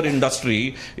such, leather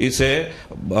industry is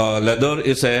leather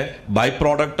is a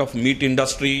byproduct of meat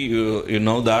industry, you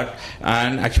know that,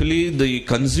 and actually the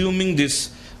consuming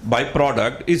this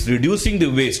byproduct is reducing the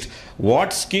waste.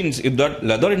 What skins, if that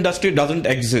leather industry doesn't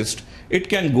exist, it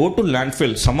can go to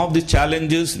landfill. Some of the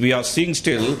challenges we are seeing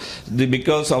still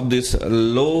because of this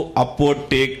low upward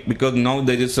take, because now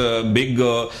there is a big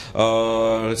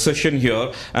recession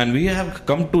here, and we have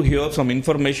come to hear some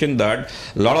information that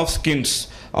a lot of skins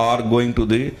are going to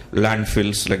the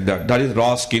landfills like that. That is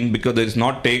raw skin, because there is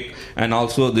not take, and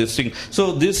also this thing.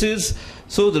 So this is,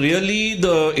 so really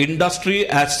the industry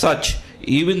as such,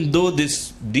 even though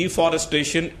this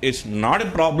deforestation is not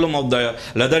a problem of the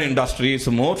leather industry, it's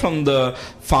more from the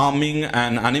farming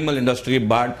and animal industry,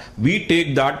 but we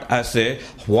take that as a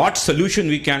what solution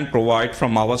we can provide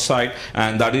from our side,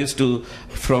 and that is to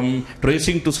from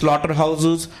tracing to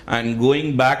slaughterhouses and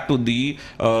going back to the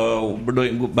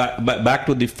back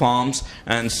to the farms,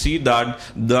 and see that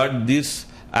this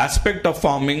aspect of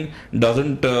farming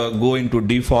doesn't go into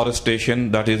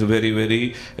deforestation. That is very,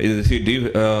 very,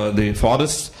 the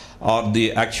forests are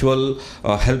the actual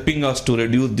helping us to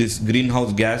reduce this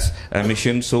greenhouse gas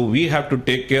emissions. So we have to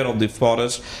take care of the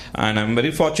forest, and I'm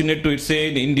very fortunate to say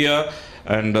in India,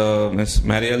 and Ms.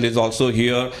 Mariel is also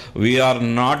here, we are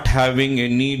not having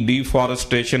any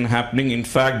deforestation happening. In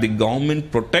fact, the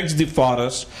government protects the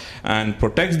forest and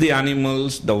protects the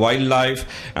animals, the wildlife,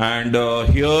 and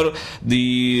here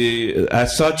the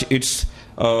as such it's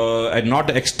and not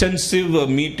extensive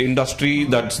meat industry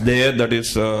that's there, that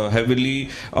is heavily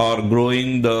or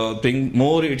growing the thing.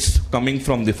 More it's coming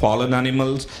from the fallen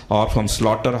animals or from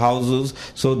slaughterhouses.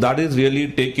 So that is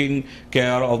really taking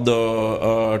care of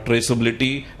the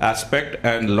traceability aspect,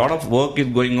 and a lot of work is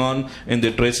going on in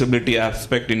the traceability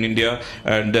aspect in India.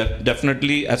 And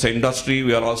definitely as an industry,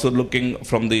 we are also looking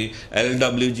from the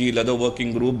LWG, Leather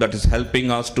Working Group, that is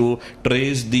helping us to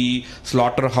trace the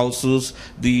slaughterhouses,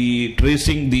 the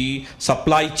tracing the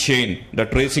supply chain,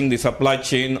 tracing the supply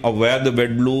chain of where the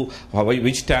wet blue,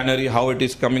 which tannery, how it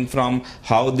is coming from,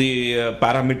 how the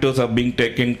parameters are being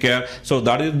taken care. So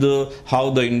that is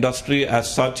how the industry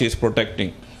as such is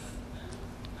protecting.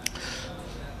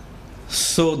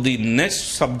 So the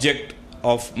next subject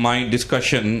of my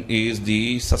discussion is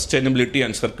the sustainability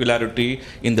and circularity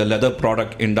in the leather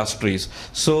product industries.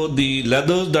 So the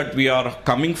leathers that we are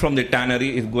coming from the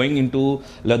tannery is going into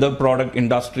leather product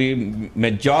industry.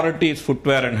 Majority is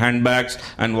footwear and handbags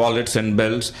and wallets and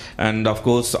belts, and of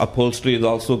course upholstery is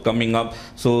also coming up.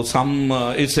 So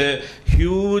it's a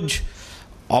huge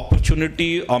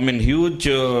opportunity, huge,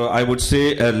 I would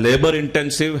say, labor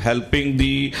intensive, helping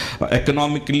the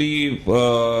economically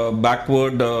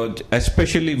backward,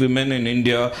 especially women in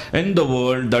India and the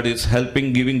world, that is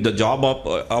helping giving the job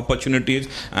opportunities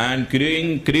and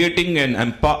creating an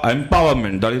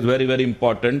empowerment. That is very, very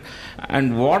important.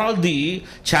 And what are the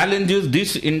challenges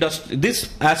this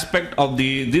aspect of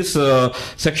this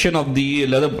section of the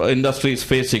leather industry is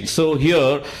facing? So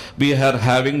here we are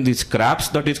having the scraps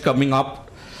that is coming up.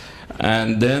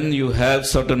 And then you have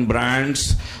certain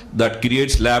brands that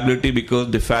creates liability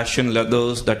because the fashion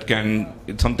leathers that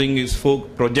something is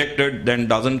projected then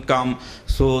doesn't come.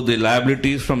 So the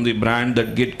liabilities from the brand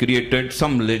that get created,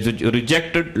 some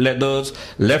rejected leathers,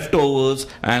 leftovers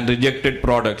and rejected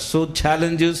products. So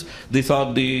challenges, these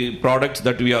are the products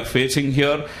that we are facing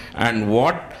here, and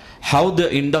how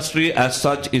the industry as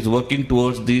such is working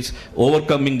towards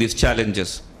overcoming these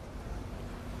challenges.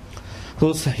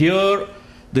 So here,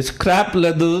 the scrap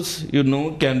leathers,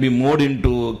 can be made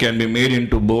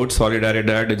into boards.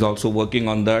 Solidaridad is also working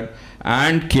on that.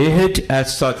 And KH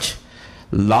as such,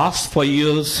 last 5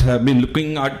 years have been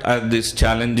looking at these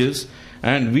challenges,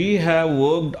 and we have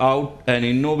worked out an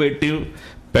innovative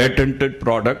patented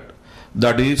product.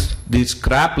 That is, the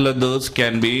scrap leathers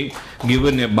can be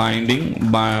given a bonding,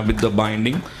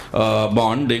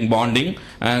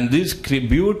 and these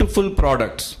beautiful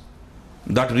products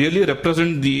that really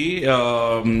represent the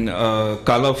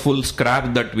colorful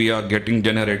scrap that we are getting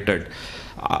generated.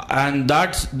 And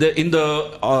that's a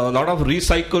lot of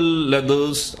recycled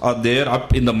leathers are there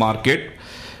up in the market.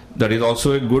 That is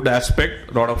also a good aspect.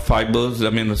 A lot of fibers,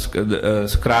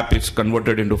 scrap is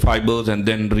converted into fibers and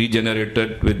then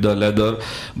regenerated with the leather.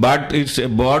 But it's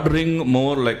bordering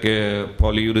more like a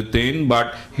polyurethane.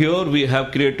 But here we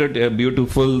have created a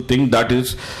beautiful thing that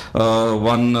is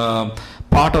one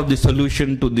part of the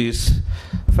solution to this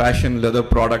fashion leather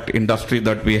product industry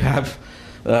that we have.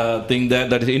 Thing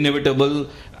that is inevitable.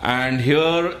 And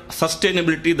here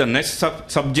sustainability, the next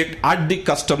subject at the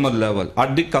customer level.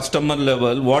 At the customer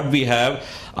level, what we have,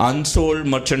 unsold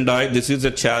merchandise. This is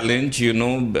a challenge,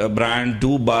 brand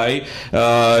do buy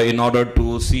in order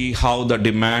to see how the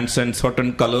demands and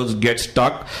certain colors get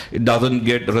stuck. It doesn't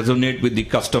resonate with the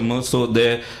customer, so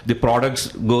the products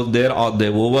go there or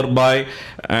they overbuy,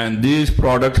 and these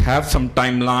products have some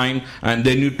timeline and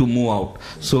they need to move out.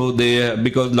 So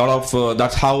because a lot of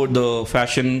that's how the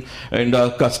fashion and the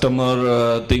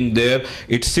customer thing there,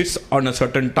 it sits on a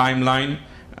certain timeline,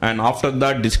 and after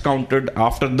that discounted,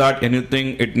 after that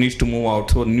anything, it needs to move out.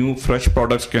 So new fresh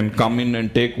products can come in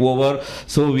and take over.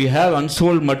 So we have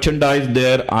unsold merchandise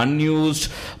there,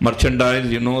 unused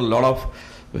merchandise, a lot of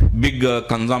big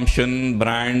consumption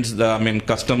brands,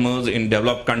 customers in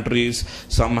developed countries.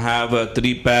 Some have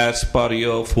 3 pairs per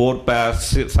year, 4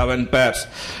 pairs, 7 pairs.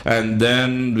 And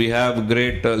then we have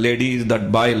great ladies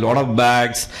that buy a lot of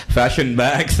bags, fashion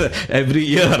bags every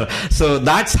year. So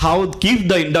that's how keep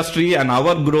the industry and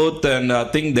our growth and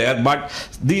thing there. But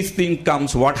these thing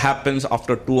comes, what happens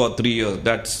after 2 or 3 years?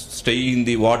 That's staying in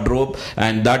the wardrobe,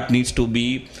 and that needs to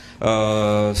be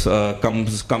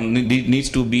needs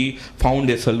to be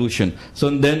found a solution. So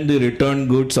then the return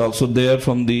goods also there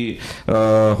from the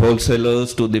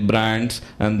wholesalers to the brands,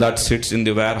 and that sits in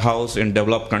the warehouse in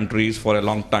developed countries for a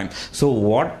long time. So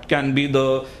what can be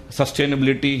the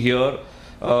sustainability here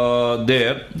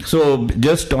there? So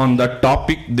just on that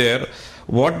topic there,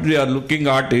 what we are looking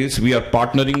at is we are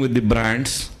partnering with the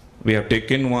brands. We have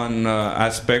taken one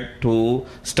aspect to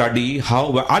study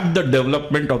how at the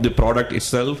development of the product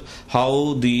itself,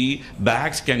 how the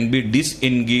bags can be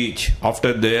disengaged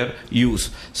after their use.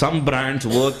 Some brands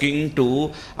working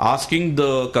to asking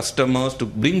the customers to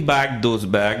bring back those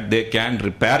bags, they can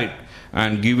repair it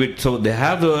and give it. So they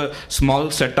have a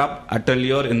small setup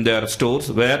atelier in their stores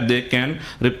where they can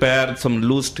repair some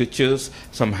loose stitches,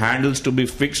 some handles to be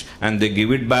fixed, and they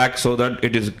give it back so that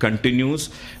it is continuous.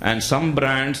 And some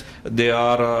brands, they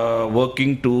are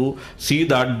working to see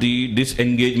that the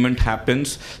disengagement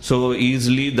happens so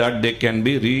easily that they can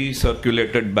be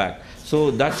recirculated back.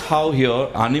 So that's how here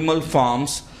animal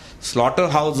farms,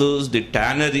 slaughterhouses, the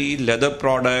tannery, leather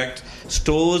products,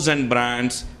 stores and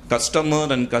brands, customer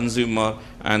and consumer,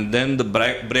 and then the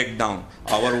breakdown.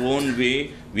 Our own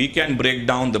way, we can break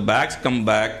down, the bags come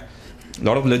back, A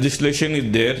lot of legislation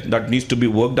is there that needs to be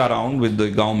worked around with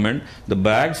the government. The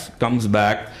bags comes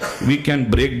back, we can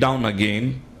break down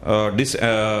again,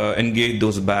 disengage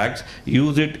those bags,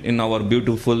 use it in our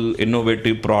beautiful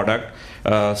innovative product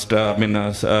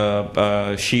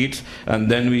sheets, and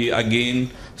then we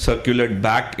again circulate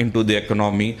back into the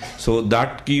economy. So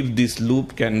that keeps this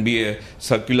loop can be a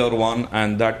circular one,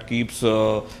 and that keeps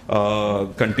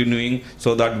continuing,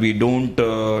 so that we don't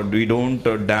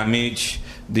damage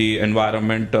the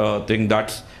environment thing.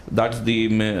 That's the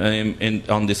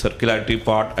on the circularity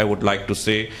part I would like to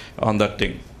say on that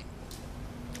thing.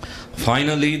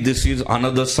 Finally, this is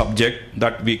another subject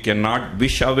that we cannot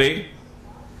wish away.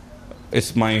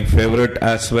 It's my favorite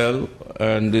as well,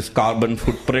 and this carbon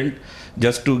footprint.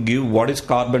 Just to give what is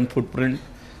carbon footprint.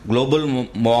 Global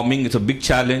warming is a big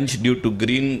challenge due to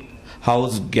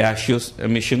greenhouse gaseous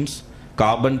emissions.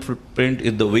 Carbon footprint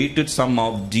is the weighted sum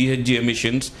of GHG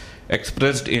emissions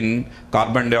expressed in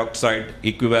carbon dioxide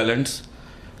equivalents.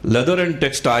 Leather and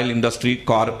textile industry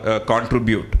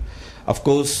contribute. Of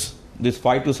course, this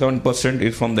 5 to 7%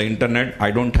 is from the internet.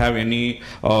 I don't have any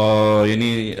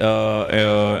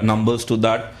numbers to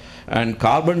that. And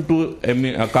carbon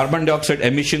dioxide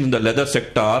emissions in the leather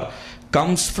sector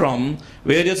comes from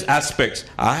various aspects.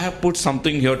 I have put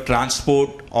something here: transport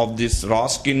of these raw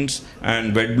skins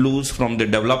and wet blues from the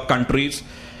developed countries,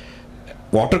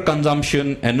 water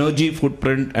consumption, energy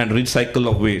footprint, and recycle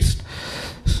of waste.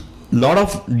 Lot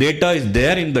of data is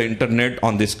there in the internet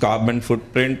on this carbon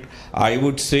footprint. I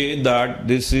would say that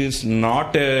this is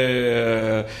not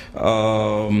a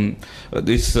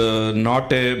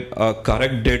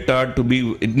correct data to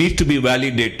be. It needs to be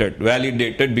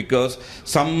validated because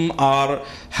some are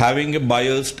having a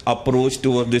biased approach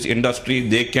towards this industry.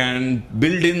 They can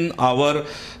build in our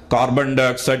carbon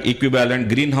dioxide equivalent,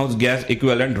 greenhouse gas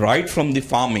equivalent right from the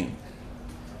farming.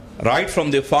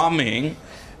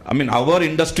 I mean, our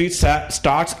industry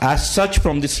starts as such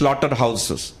from the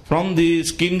slaughterhouses, from the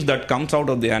skins that comes out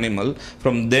of the animal.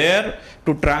 From there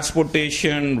to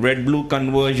transportation, red blue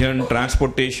conversion,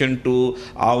 transportation to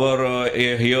our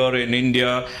here in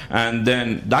India, and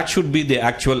then that should be the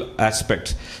actual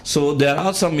aspects. So there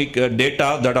are some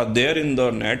data that are there in the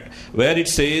net where it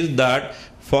says that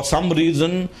for some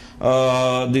reason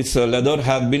this leather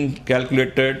has been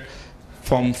calculated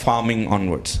from farming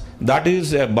onwards. That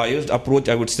is a biased approach,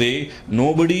 I would say.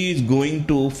 Nobody is going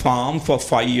to farm for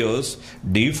 5 years,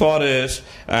 deforest,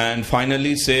 and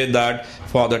finally say that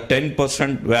for the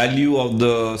 10% value of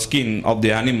the skin of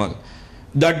the animal,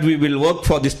 that we will work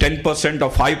for this 10% or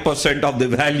 5% of the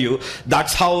value.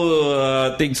 That's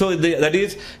how things. So that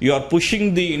is, you are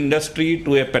pushing the industry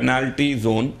to a penalty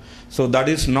zone. So that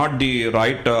is not the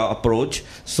right approach.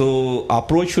 So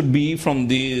approach should be from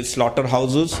the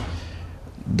slaughterhouses.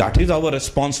 That is our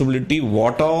responsibility.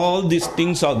 What all these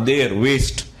things are there,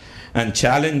 waste and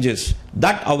challenges,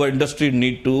 that our industry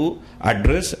need to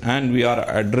address, and we are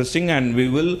addressing, and we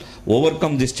will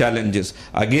overcome these challenges.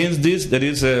 Against this, there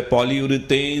is a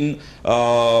polyurethane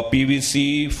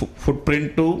PVC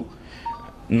footprint too.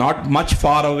 Not much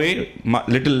far away,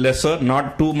 little lesser,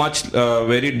 not too much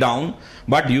very down.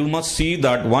 But you must see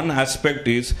that one aspect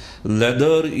is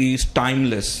leather is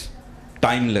timeless.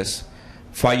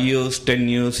 5 years, 10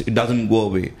 years, it doesn't go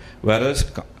away. Whereas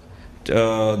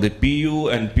the PU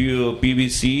and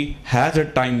PVC has a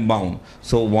time bound.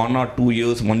 So 1 or 2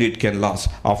 years only it can last.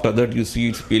 After that you see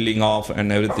it's peeling off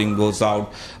and everything goes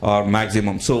out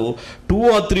maximum. So 2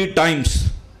 or 3 times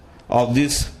of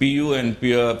this PU and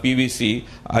PVC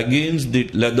against the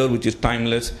leather, which is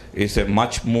timeless, is a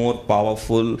much more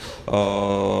powerful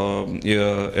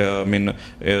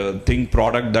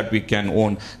product that we can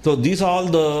own. So these are all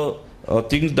the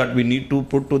things that we need to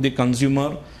put to the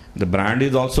consumer. The brand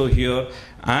is also here,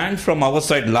 and from our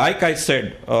side, like I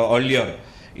said earlier,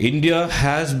 India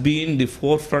has been the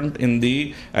forefront in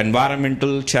the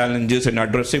environmental challenges and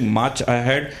addressing much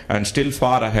ahead and still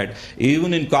far ahead.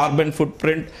 Even in carbon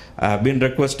footprint, I have been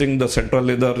requesting the Central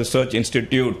Leather Research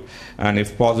Institute, and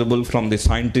if possible from the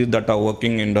scientists that are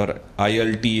working in the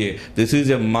ILTA. This is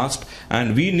a must,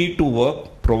 and we need to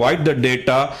work, provide the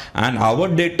data, and our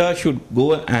data should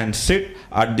go and sit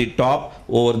at the top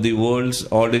over the world's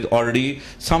already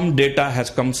some data has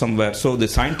come somewhere. So the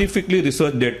scientifically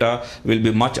researched data will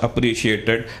be much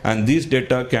appreciated, and this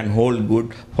data can hold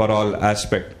good for all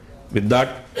aspects. With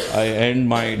that, I end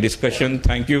my discussion.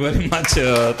 Thank you very much.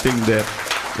 Thing there.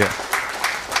 Yeah.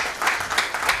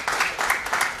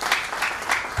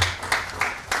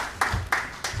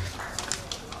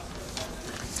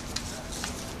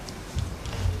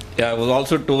 I was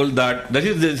also told that this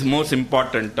is most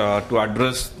important to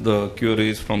address the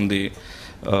queries from the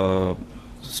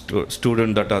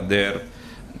students that are there.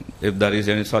 If there is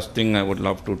any such thing, I would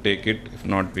love to take it. If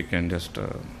not, we can just...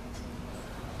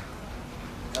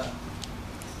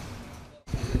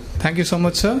 Thank you so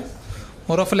much, sir.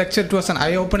 More of a lecture, it was an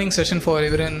eye-opening session for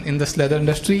everyone in this leather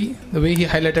industry. The way he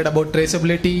highlighted about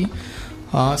traceability,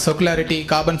 circularity,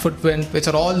 carbon footprint, which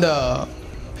are all the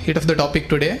heat of the topic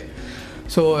today.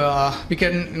 So we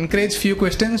can encourage few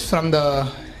questions from the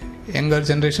younger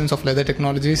generations of leather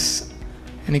technologies.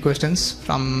 Any questions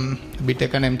from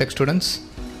BTech and MTech students?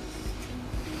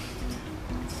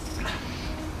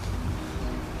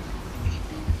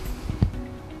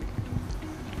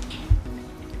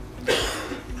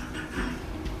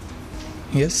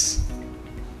 Yes.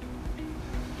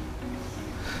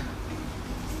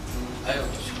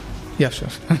 Yeah, sure.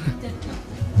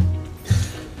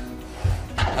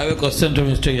 I have a question to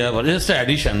Mr. Yadav. Just an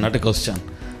addition, not a question.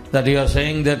 That you are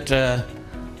saying that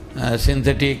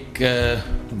synthetic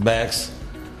bags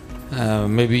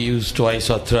may be used twice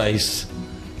or thrice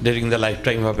during the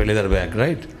lifetime of a leather bag,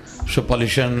 right? So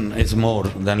pollution is more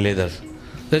than leather.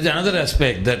 There is another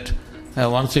aspect that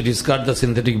once you discard the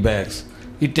synthetic bags,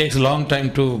 it takes a long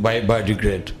time to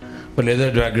biodegrade, but leather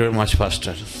degrades much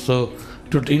faster. So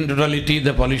in totality,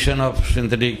 the pollution of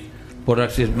synthetic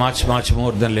products is much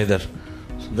more than leather.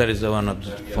 So that is the one of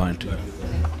the point.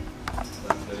 That's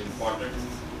very important.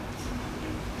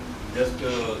 Just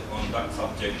on that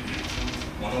subject,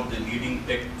 one of the leading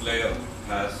tech players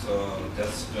has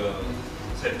just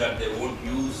said that they won't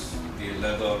use the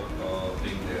leather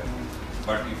thing there.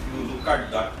 But if you look at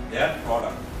that, their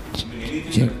product, I mean,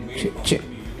 anything that's made from PU,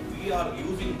 we are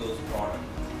using those products.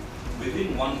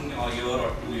 Within 1 year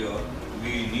or 2 years,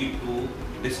 we need to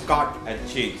discard and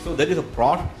change. So there is a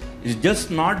product. It's just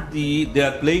not they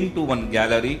are playing to one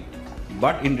gallery,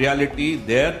 but in reality,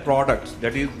 their products,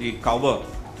 that is the cover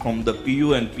from the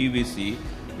PU and PVC,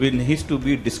 needs to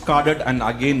be discarded and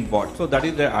again bought. So that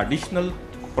is the additional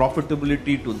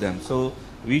profitability to them. So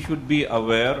we should be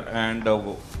aware, and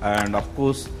of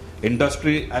course,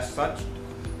 industry as such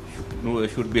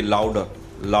should be louder.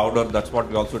 That's what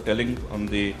we're also telling on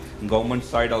the government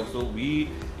side. Also,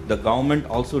 the government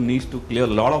also needs to clear a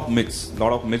lot of myths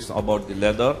about the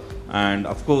leather. And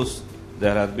of course,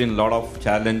 there has been a lot of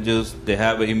challenges. They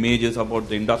have images about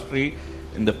the industry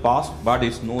in the past, but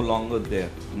it's no longer there.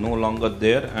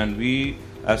 And we,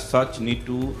 as such, need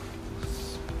to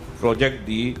project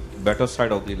the better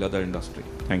side of the leather industry.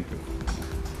 Thank you.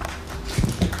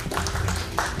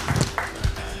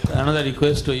 Another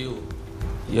request to you.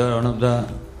 You are one of the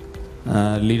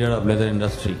leader of leather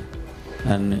industry,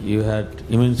 and you had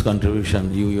immense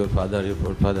contribution. You, your father, your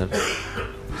forefather.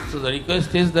 So the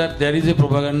request is that there is a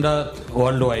propaganda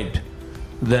worldwide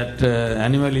that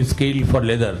animal is killed for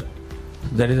leather.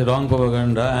 That is a wrong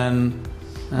propaganda, and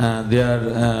they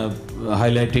are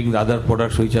highlighting the other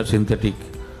products which are synthetic.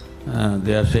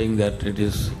 They are saying that it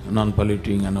is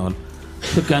non-polluting and all.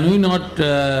 So can we not,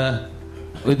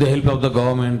 with the help of the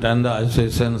government and the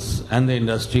associations and the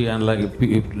industry and like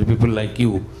people like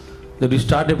you, that we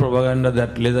start a propaganda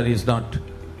that leather is not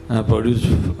produced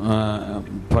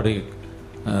for the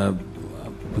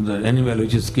animal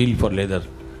which is killed for leather.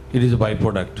 It is a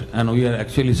byproduct, and we are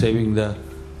actually saving the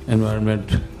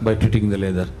environment by treating the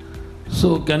leather.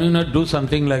 So can we not do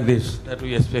something like this that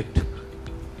we expect?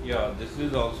 Yeah, this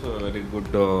is also a very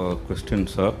good question,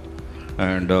 sir.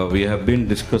 And we have been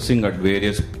discussing at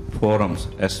various forums,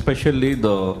 especially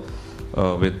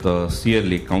with the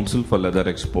CLE, Council for Leather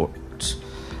Exports,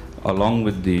 along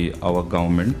with our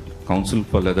government, Council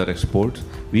for Leather Exports.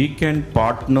 We can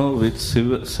partner with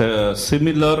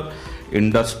similar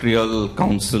industrial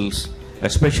councils,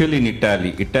 especially in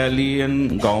Italy.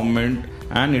 Italian government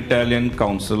and Italian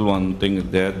council, one thing is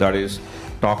there, that is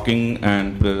talking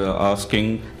and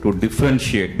asking to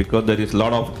differentiate, because there is a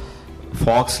lot of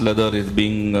fox leather is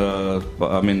being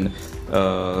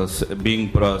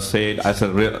said as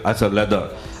a leather,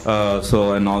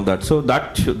 so and all that. So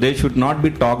that they should not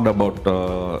be talked about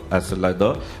as a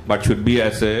leather, but should be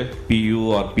as a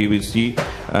PU or PVC.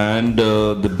 And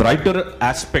the brighter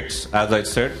aspects, as I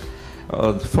said,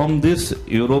 from this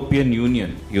European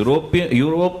Union,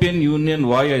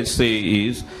 why I say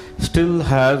is still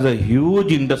has a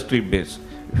huge industry base.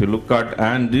 If you look at,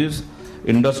 and this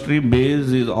industry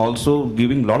base is also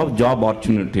giving a lot of job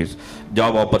opportunities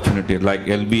like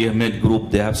LVMH group,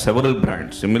 they have several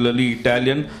brands. Similarly,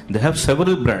 Italian, they have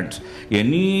several brands.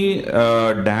 Any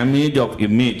damage of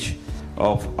image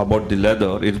about the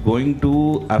leather is going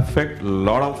to affect a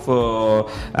lot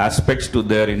of aspects to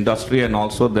their industry and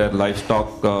also their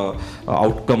livestock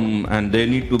outcome, and they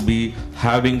need to be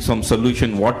having some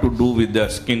solution what to do with their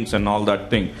skins and all that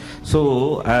thing.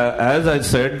 So as I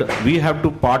said, we have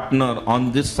to partner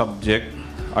on this subject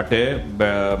at a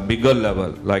bigger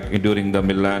level, like during the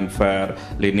Milan Fair,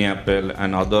 L'Ineapel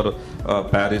and other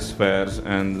Paris fairs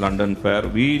and London Fair.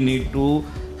 We need to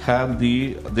have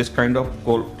this kind of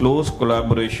close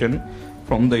collaboration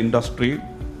from the industry,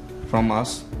 from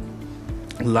us,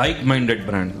 like-minded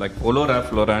brand. Like Polo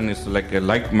Ralph Lauren is like a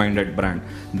like-minded brand.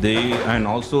 They, and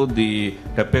also the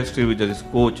Tapestry, which is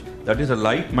Coach, that is a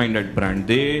like-minded brand.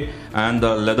 They and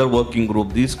the leather working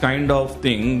group, this kind of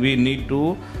thing, we need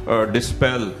to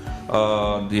dispel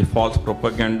the false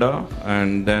propaganda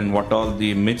and then what all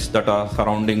the myths that are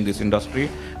surrounding this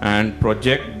industry and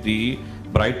project the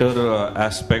brighter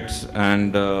aspects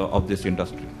and of this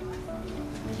industry.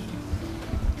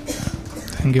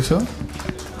 Thank you, sir.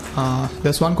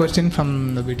 There's one question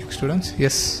from the BTech students.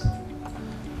 Yes.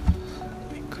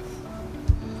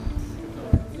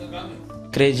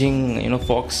 Encouraging,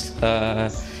 Fox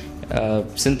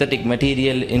synthetic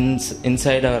material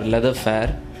inside our leather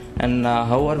fair, and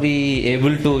how are we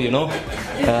able to,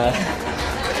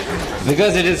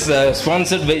 because it is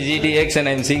sponsored by GTX, and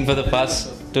I'm seeing for the past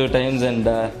 2 times, and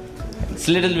it's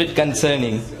a little bit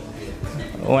concerning.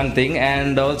 One thing,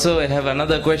 and also I have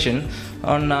another question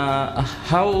on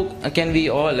how can we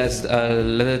all as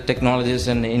leather technologists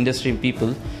and industry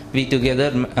people, we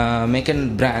together make a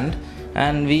brand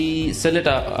and we sell it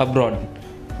abroad.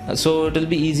 So it will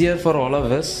be easier for all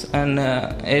of us, and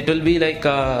it will be like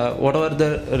whatever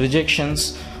the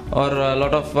rejections or a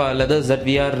lot of leathers that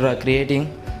we are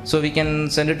creating, so we can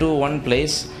send it to one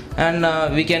place and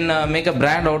we can make a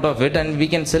brand out of it and we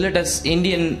can sell it as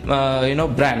Indian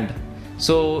brand.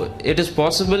 So it is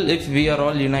possible if we are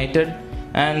all united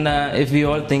and if we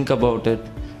all think about it.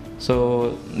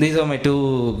 So these are my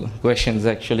 2 questions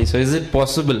actually. So is it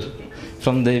possible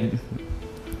from the...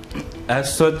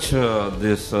 As such,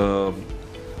 this PU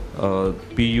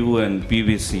and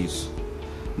PVCs,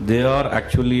 they are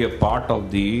actually a part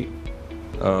of the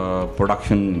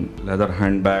production leather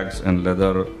handbags and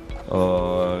leather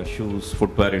shoes,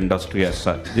 footwear industry as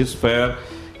such. This fair,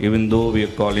 even though we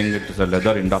are calling it as a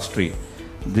leather industry,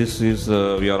 this is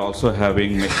we are also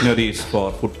having machineries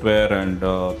for footwear and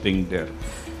thing there.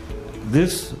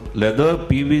 This leather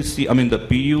PVC, I mean the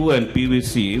PU and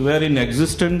PVC were in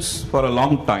existence for a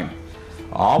long time.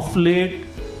 Of late,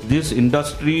 this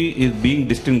industry is being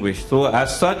distinguished. So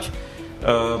as such,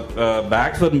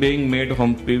 bags were being made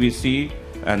from PVC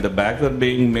and the bags were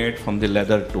being made from the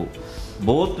leather too.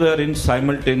 Both were in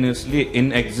simultaneously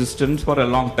in existence for a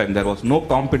long time. There was no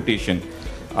competition.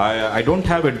 I don't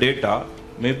have a data.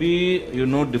 Maybe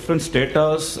different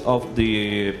status of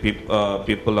the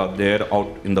people are there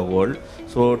out in the world.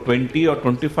 So 20 or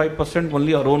 25%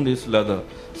 only around is leather.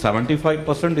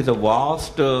 75% is a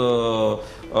vast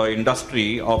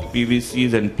industry of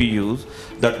PVCs and PUs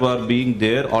that were being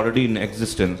there already in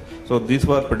existence. So these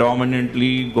were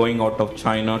predominantly going out of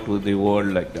China to the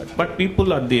world like that. But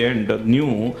people at the end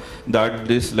knew that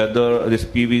this leather, this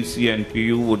PVC and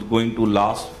PU was going to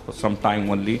last for some time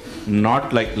only.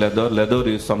 Not like leather. Leather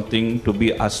is something to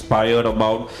be aspired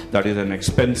about. That is an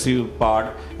expensive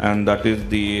part, and that is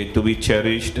to be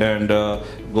cherished and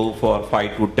go for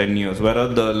 5 to 10 years.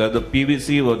 Whereas the leather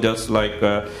PVC was just like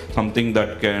something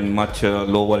that can much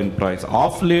lower in price.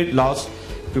 Of late, last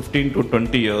 15 to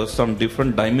 20 years, some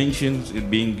different dimensions is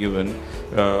being given.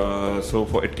 So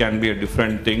it can be a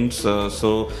different things.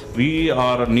 So we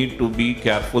need to be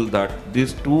careful that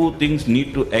these 2 things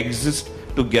need to exist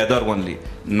together only,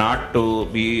 not to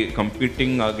be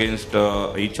competing against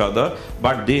each other,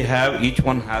 but each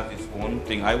one has its own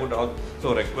thing. I would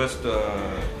also request.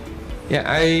 Yeah,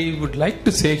 I would like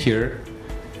to say here,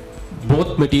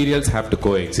 both materials have to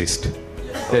coexist.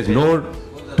 There's no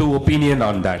 2 opinion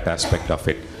on that aspect of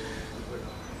it.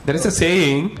 There is a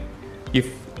saying,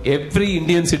 if every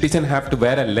Indian citizen have to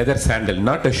wear a leather sandal,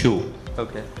 not a shoe,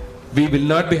 Okay. we will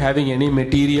not be having any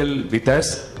material with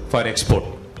us for export.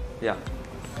 Yeah.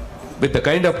 With the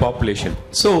kind of population.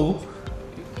 So,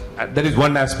 there is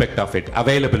one aspect of it,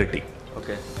 availability.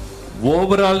 Okay.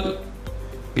 Overall,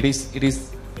 it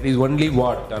is only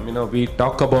what, we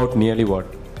talk about nearly what,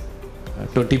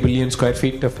 20 billion square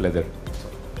feet of leather.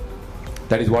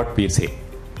 That is what we say.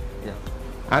 Yeah.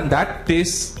 And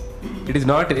it is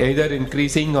not either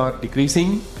increasing or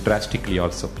decreasing drastically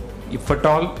also. If at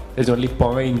all, there is only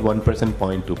 0.1%,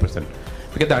 0.2%.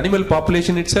 Because the animal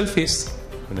population itself is,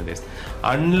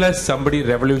 unless somebody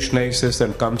revolutionizes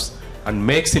and comes and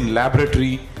makes in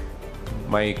laboratory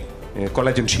my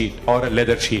collagen sheet or a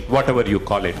leather sheet, whatever you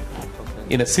call it,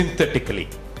 in a synthetically.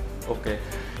 Okay.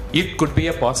 It could be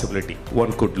a possibility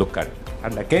one could look at.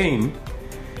 And again,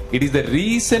 it is the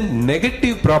recent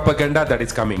negative propaganda that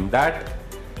is coming, that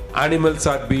animals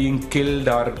are being killed,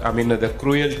 or the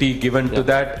cruelty given to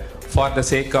that for the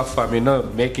sake of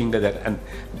making leather. And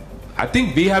I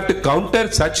think we have to counter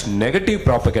such negative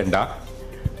propaganda,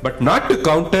 but not to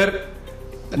counter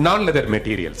non-leather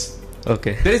materials.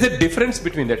 Okay. There is a difference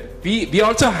between that. We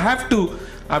also have to,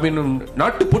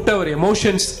 not to put our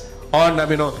emotions on,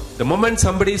 the moment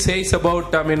somebody says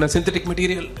about, a synthetic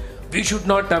material, we should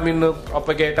not,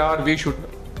 propagate, or we should.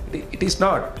 It is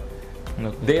not.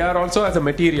 Okay. They are also as a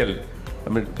material.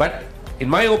 But in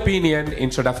my opinion,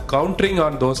 instead of countering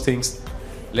on those things,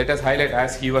 let us highlight,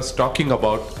 as he was talking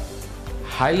about,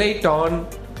 highlight on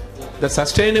the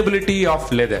sustainability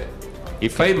of leather.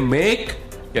 If I make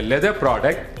a leather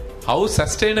product, how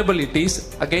sustainable it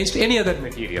is against any other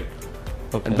material.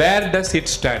 Okay. And where does it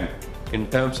stand in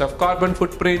terms of carbon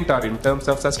footprint or in terms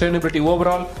of sustainability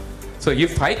overall? So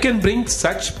if I can bring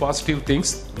such positive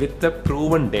things with the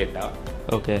proven data,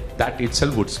 okay, that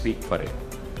itself would speak for it.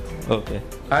 Okay.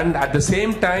 And at the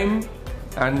same time,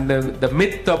 and the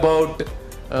myth about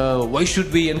why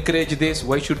should we encourage this,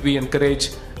 why should we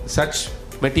encourage such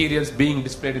materials being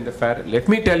displayed in the fair. Let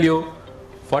me tell you,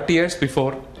 40 years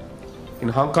before, in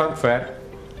Hong Kong fair,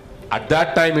 at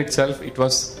that time itself, it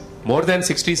was more than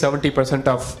 60-70%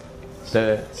 of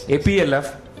the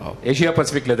APLF, Asia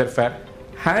Pacific Leather Fair,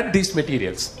 had these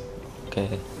materials.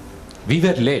 Okay. We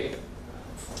were late.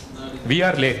 We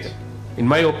are late, in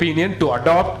my opinion, to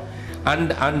adopt.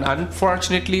 And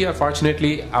unfortunately or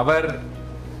fortunately, our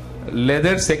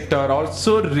leather sector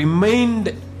also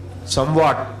remained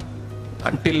somewhat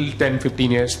until 10-15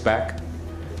 years back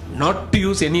not to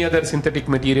use any other synthetic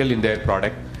material in their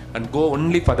product and go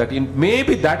only for that.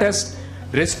 Maybe that has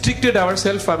restricted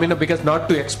ourselves, because not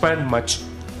to expand much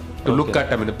to look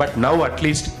at, but now at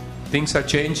least things are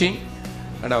changing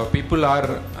and our people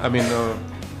are,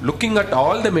 looking at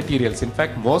all the materials. In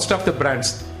fact, most of the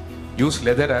brands use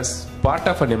leather as part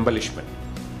of an embellishment.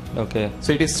 Okay.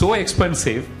 So it is so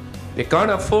expensive, they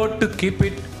can't afford to keep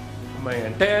it, my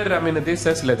entire, this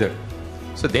as leather.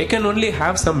 So they can only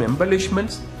have some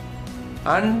embellishments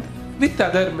and with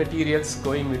other materials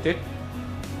going with it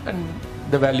and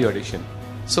the value addition.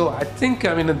 So I think,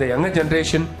 the younger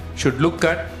generation should look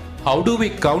at how do we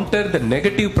counter the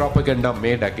negative propaganda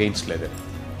made against leather.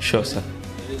 Sure, sir.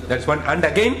 That's one. And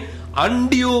again,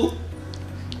 undue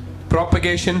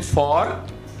propagation for,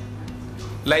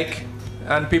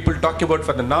 and people talk about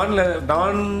for the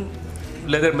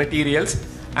non-leather materials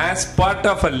as part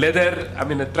of a leather,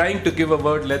 trying to give a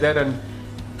word leather and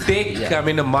take,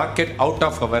 a market out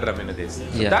of our, this.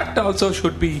 So that also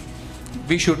should be,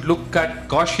 we should look at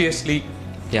cautiously,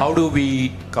 how do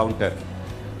we counter?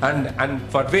 And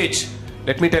for which,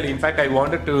 let me tell you, in fact, I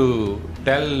wanted to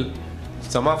tell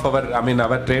some of our,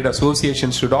 our trade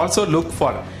associations should also look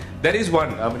for, there is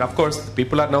one, of course,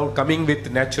 people are now coming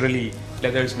with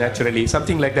leathers naturally,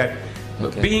 something like that,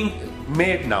 being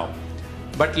made now.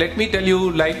 But let me tell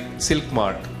you, like Silk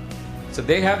Mark. So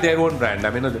they have their own brand.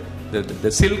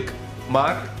 The Silk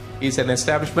Mark is an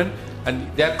establishment, and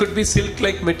there could be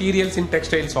silk-like materials in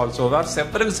textiles also, or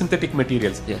several synthetic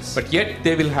materials. Yes. But yet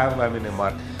they will have, a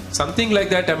mark. Something like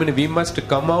that, we must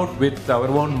come out with our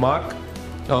own mark,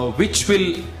 which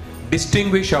will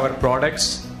distinguish our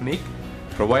products unique,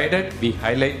 provided we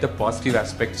highlight the positive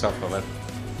aspects of our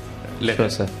leather. Sure,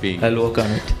 sir. Being. I'll work on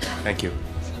it. Thank you.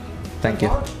 Thank you.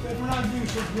 What technology you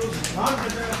should use?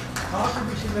 Non-leather,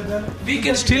 artificial leather. We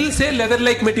can still say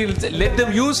leather-like materials. Let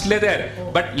them use leather,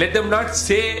 but let them not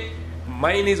say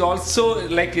mine is also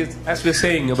like, as we're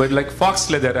saying about like fox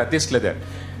leather or this leather.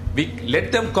 We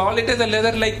let them call it as a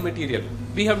leather-like material.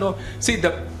 We have no. See,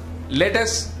 let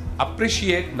us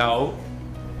appreciate now,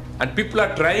 and people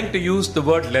are trying to use the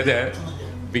word leather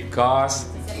because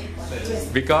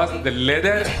the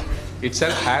leather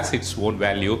itself has its own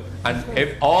value, and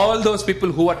if all those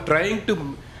people who are trying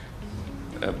to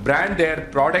brand their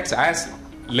products as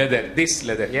leather, this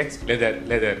leather, yes,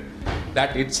 leather,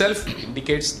 that itself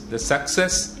indicates the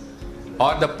success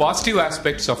or the positive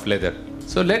aspects of leather.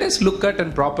 So let us look at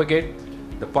and propagate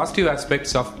the positive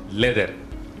aspects of leather,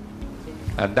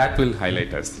 and that will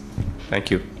highlight us.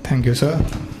 Thank you. Thank you, sir.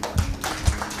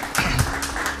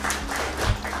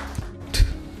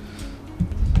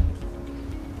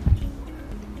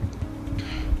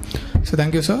 So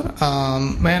thank you, sir.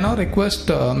 May I now request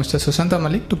Mr. Susanta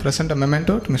Malik to present a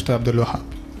memento to Mr. Abdul Wahab.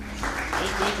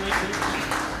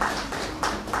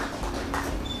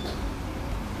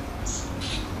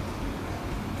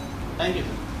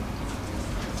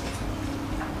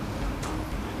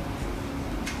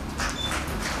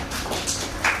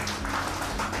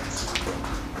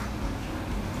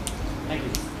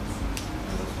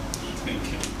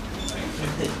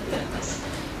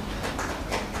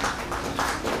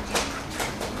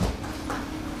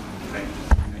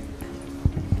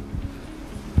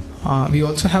 We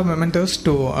also have mementos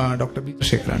to Dr. B.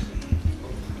 Chandrasekaran.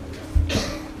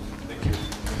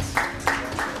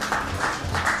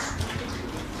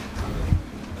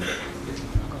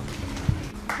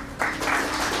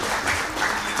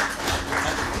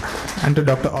 And to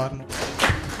Dr. Arnold.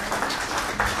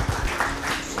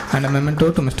 And a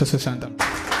memento to Mr. Sushanta.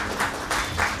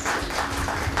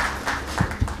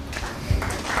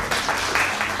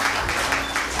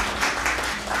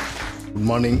 Good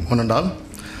morning, one and all.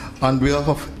 On behalf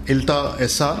of ILTA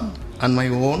SR and my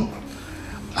own,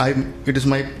 it is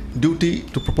my duty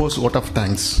to propose a vote of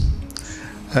thanks.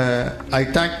 I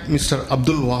thank Mr.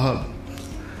 Abdul Wahab,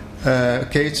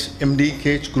 KH, MD,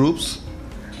 KH Groups.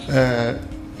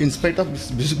 In spite of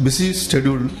this busy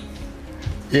schedule,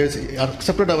 he has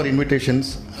accepted our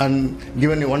invitations and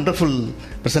given a wonderful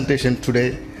presentation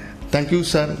today. Thank you,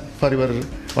 sir, for your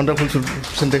wonderful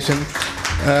presentation.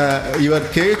 Your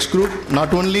KH Group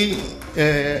not only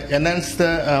enhanced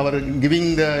our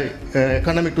giving the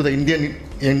economy to the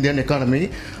Indian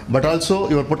economy, but also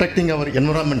you are protecting our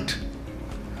environment.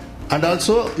 And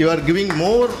also you are giving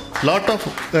lot of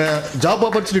job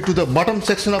opportunity to the bottom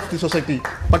section of the society,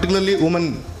 particularly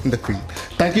women in the field.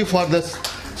 Thank you for this.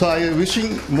 So I am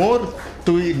wishing more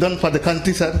to be done for the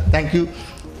country, sir. Thank you.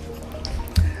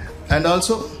 And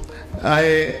also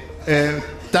I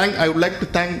would like to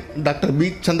thank Dr.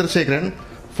 B. Chandrasekaran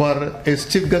for his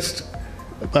chief guest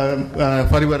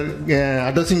for your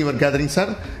addressing your gathering,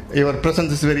 sir. Your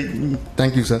presence is very.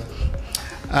 Thank you, sir.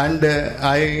 And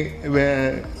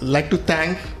I like to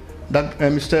thank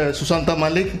Mr. Sushanta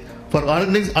Malik for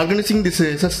organizing this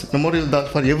SS Memorial Day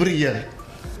for every year.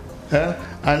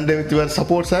 And with your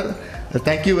support, sir,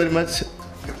 thank you very much,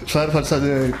 sir, for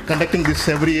conducting this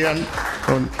every year.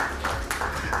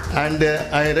 And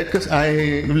I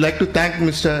would like to thank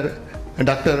Mr.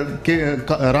 Dr.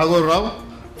 Raghava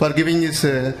for giving his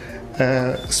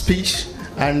speech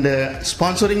and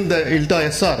sponsoring the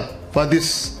ILTA SR for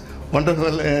this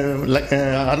wonderful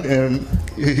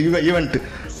event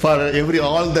for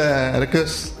all the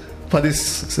requests for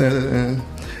this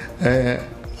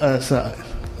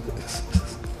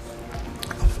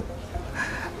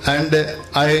and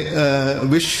I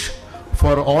wish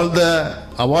for all the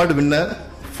award winner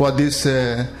for this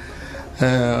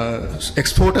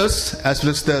exporters as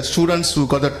well as the students who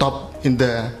got the top in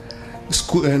the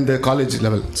school and the college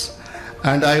levels.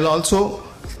 And I will also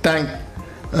thank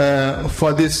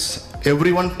for this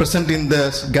everyone present in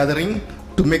the gathering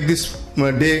to make this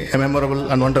day memorable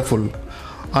and wonderful.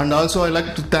 And also I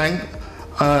like to thank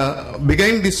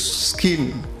behind this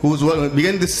scheme who's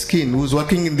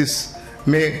working in this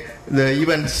make the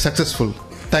event successful.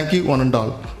 Thank you, one and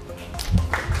all.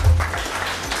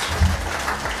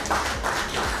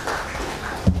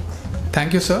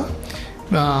 Thank you, sir.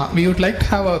 We would like to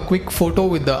have a quick photo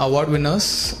with the award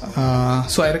winners.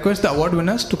 So I request the award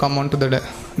winners to come onto the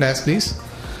dais, please.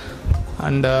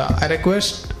 And I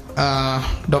request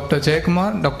Dr.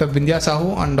 Jayakumar, Dr. Bindya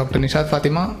Sahu and Dr. Nishad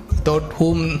Fatima, without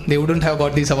whom they wouldn't have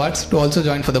got these awards, to also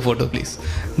join for the photo, please.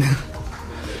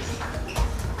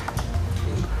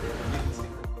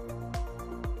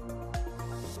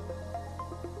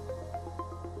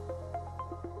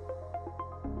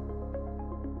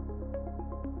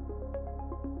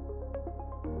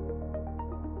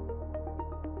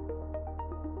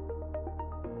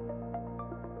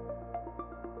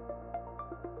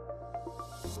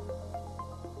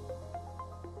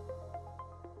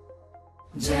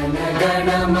 जनगण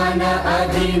मन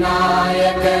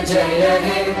अधिनायक जय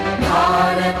हे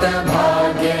भारत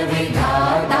भाग्य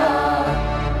विधाता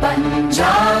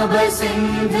पंजाब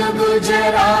सिंध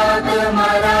गुजरात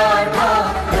मराठा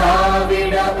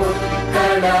द्राविड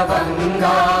उत्कल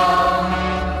बंगा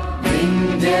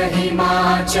विंध्य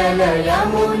हिमाचल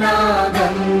यमुना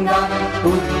गंगा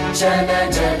उच्चल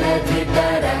जलधि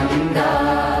तरंगा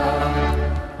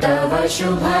तव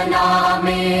शुभ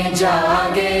नामे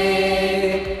जागे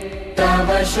तव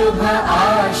शुभ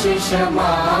आशीष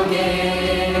मांगे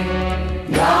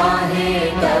गाहे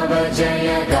तव जय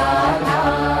गाथा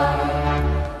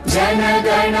जन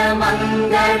गण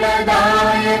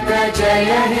मंगलदायक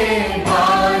जय हे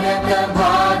भारत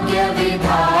भाग्य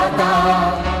विधाता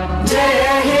जय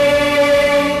हे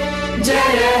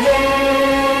जय हे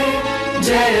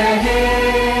जय हे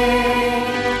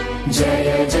जय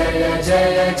जय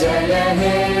जय जय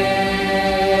हे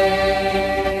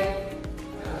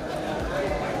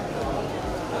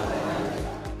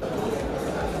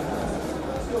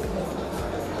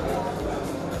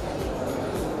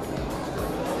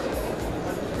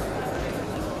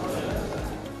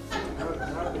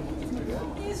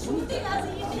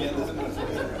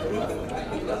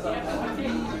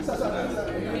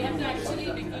We have to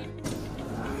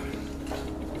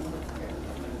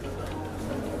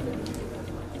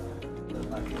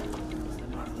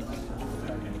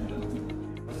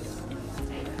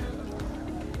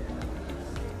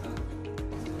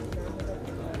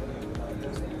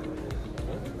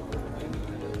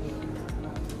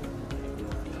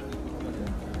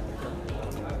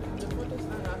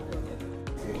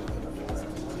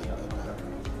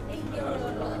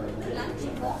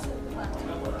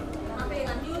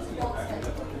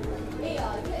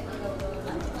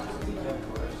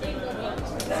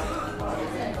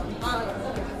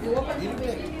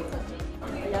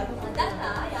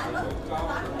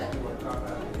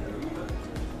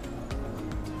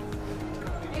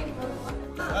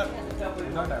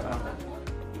Not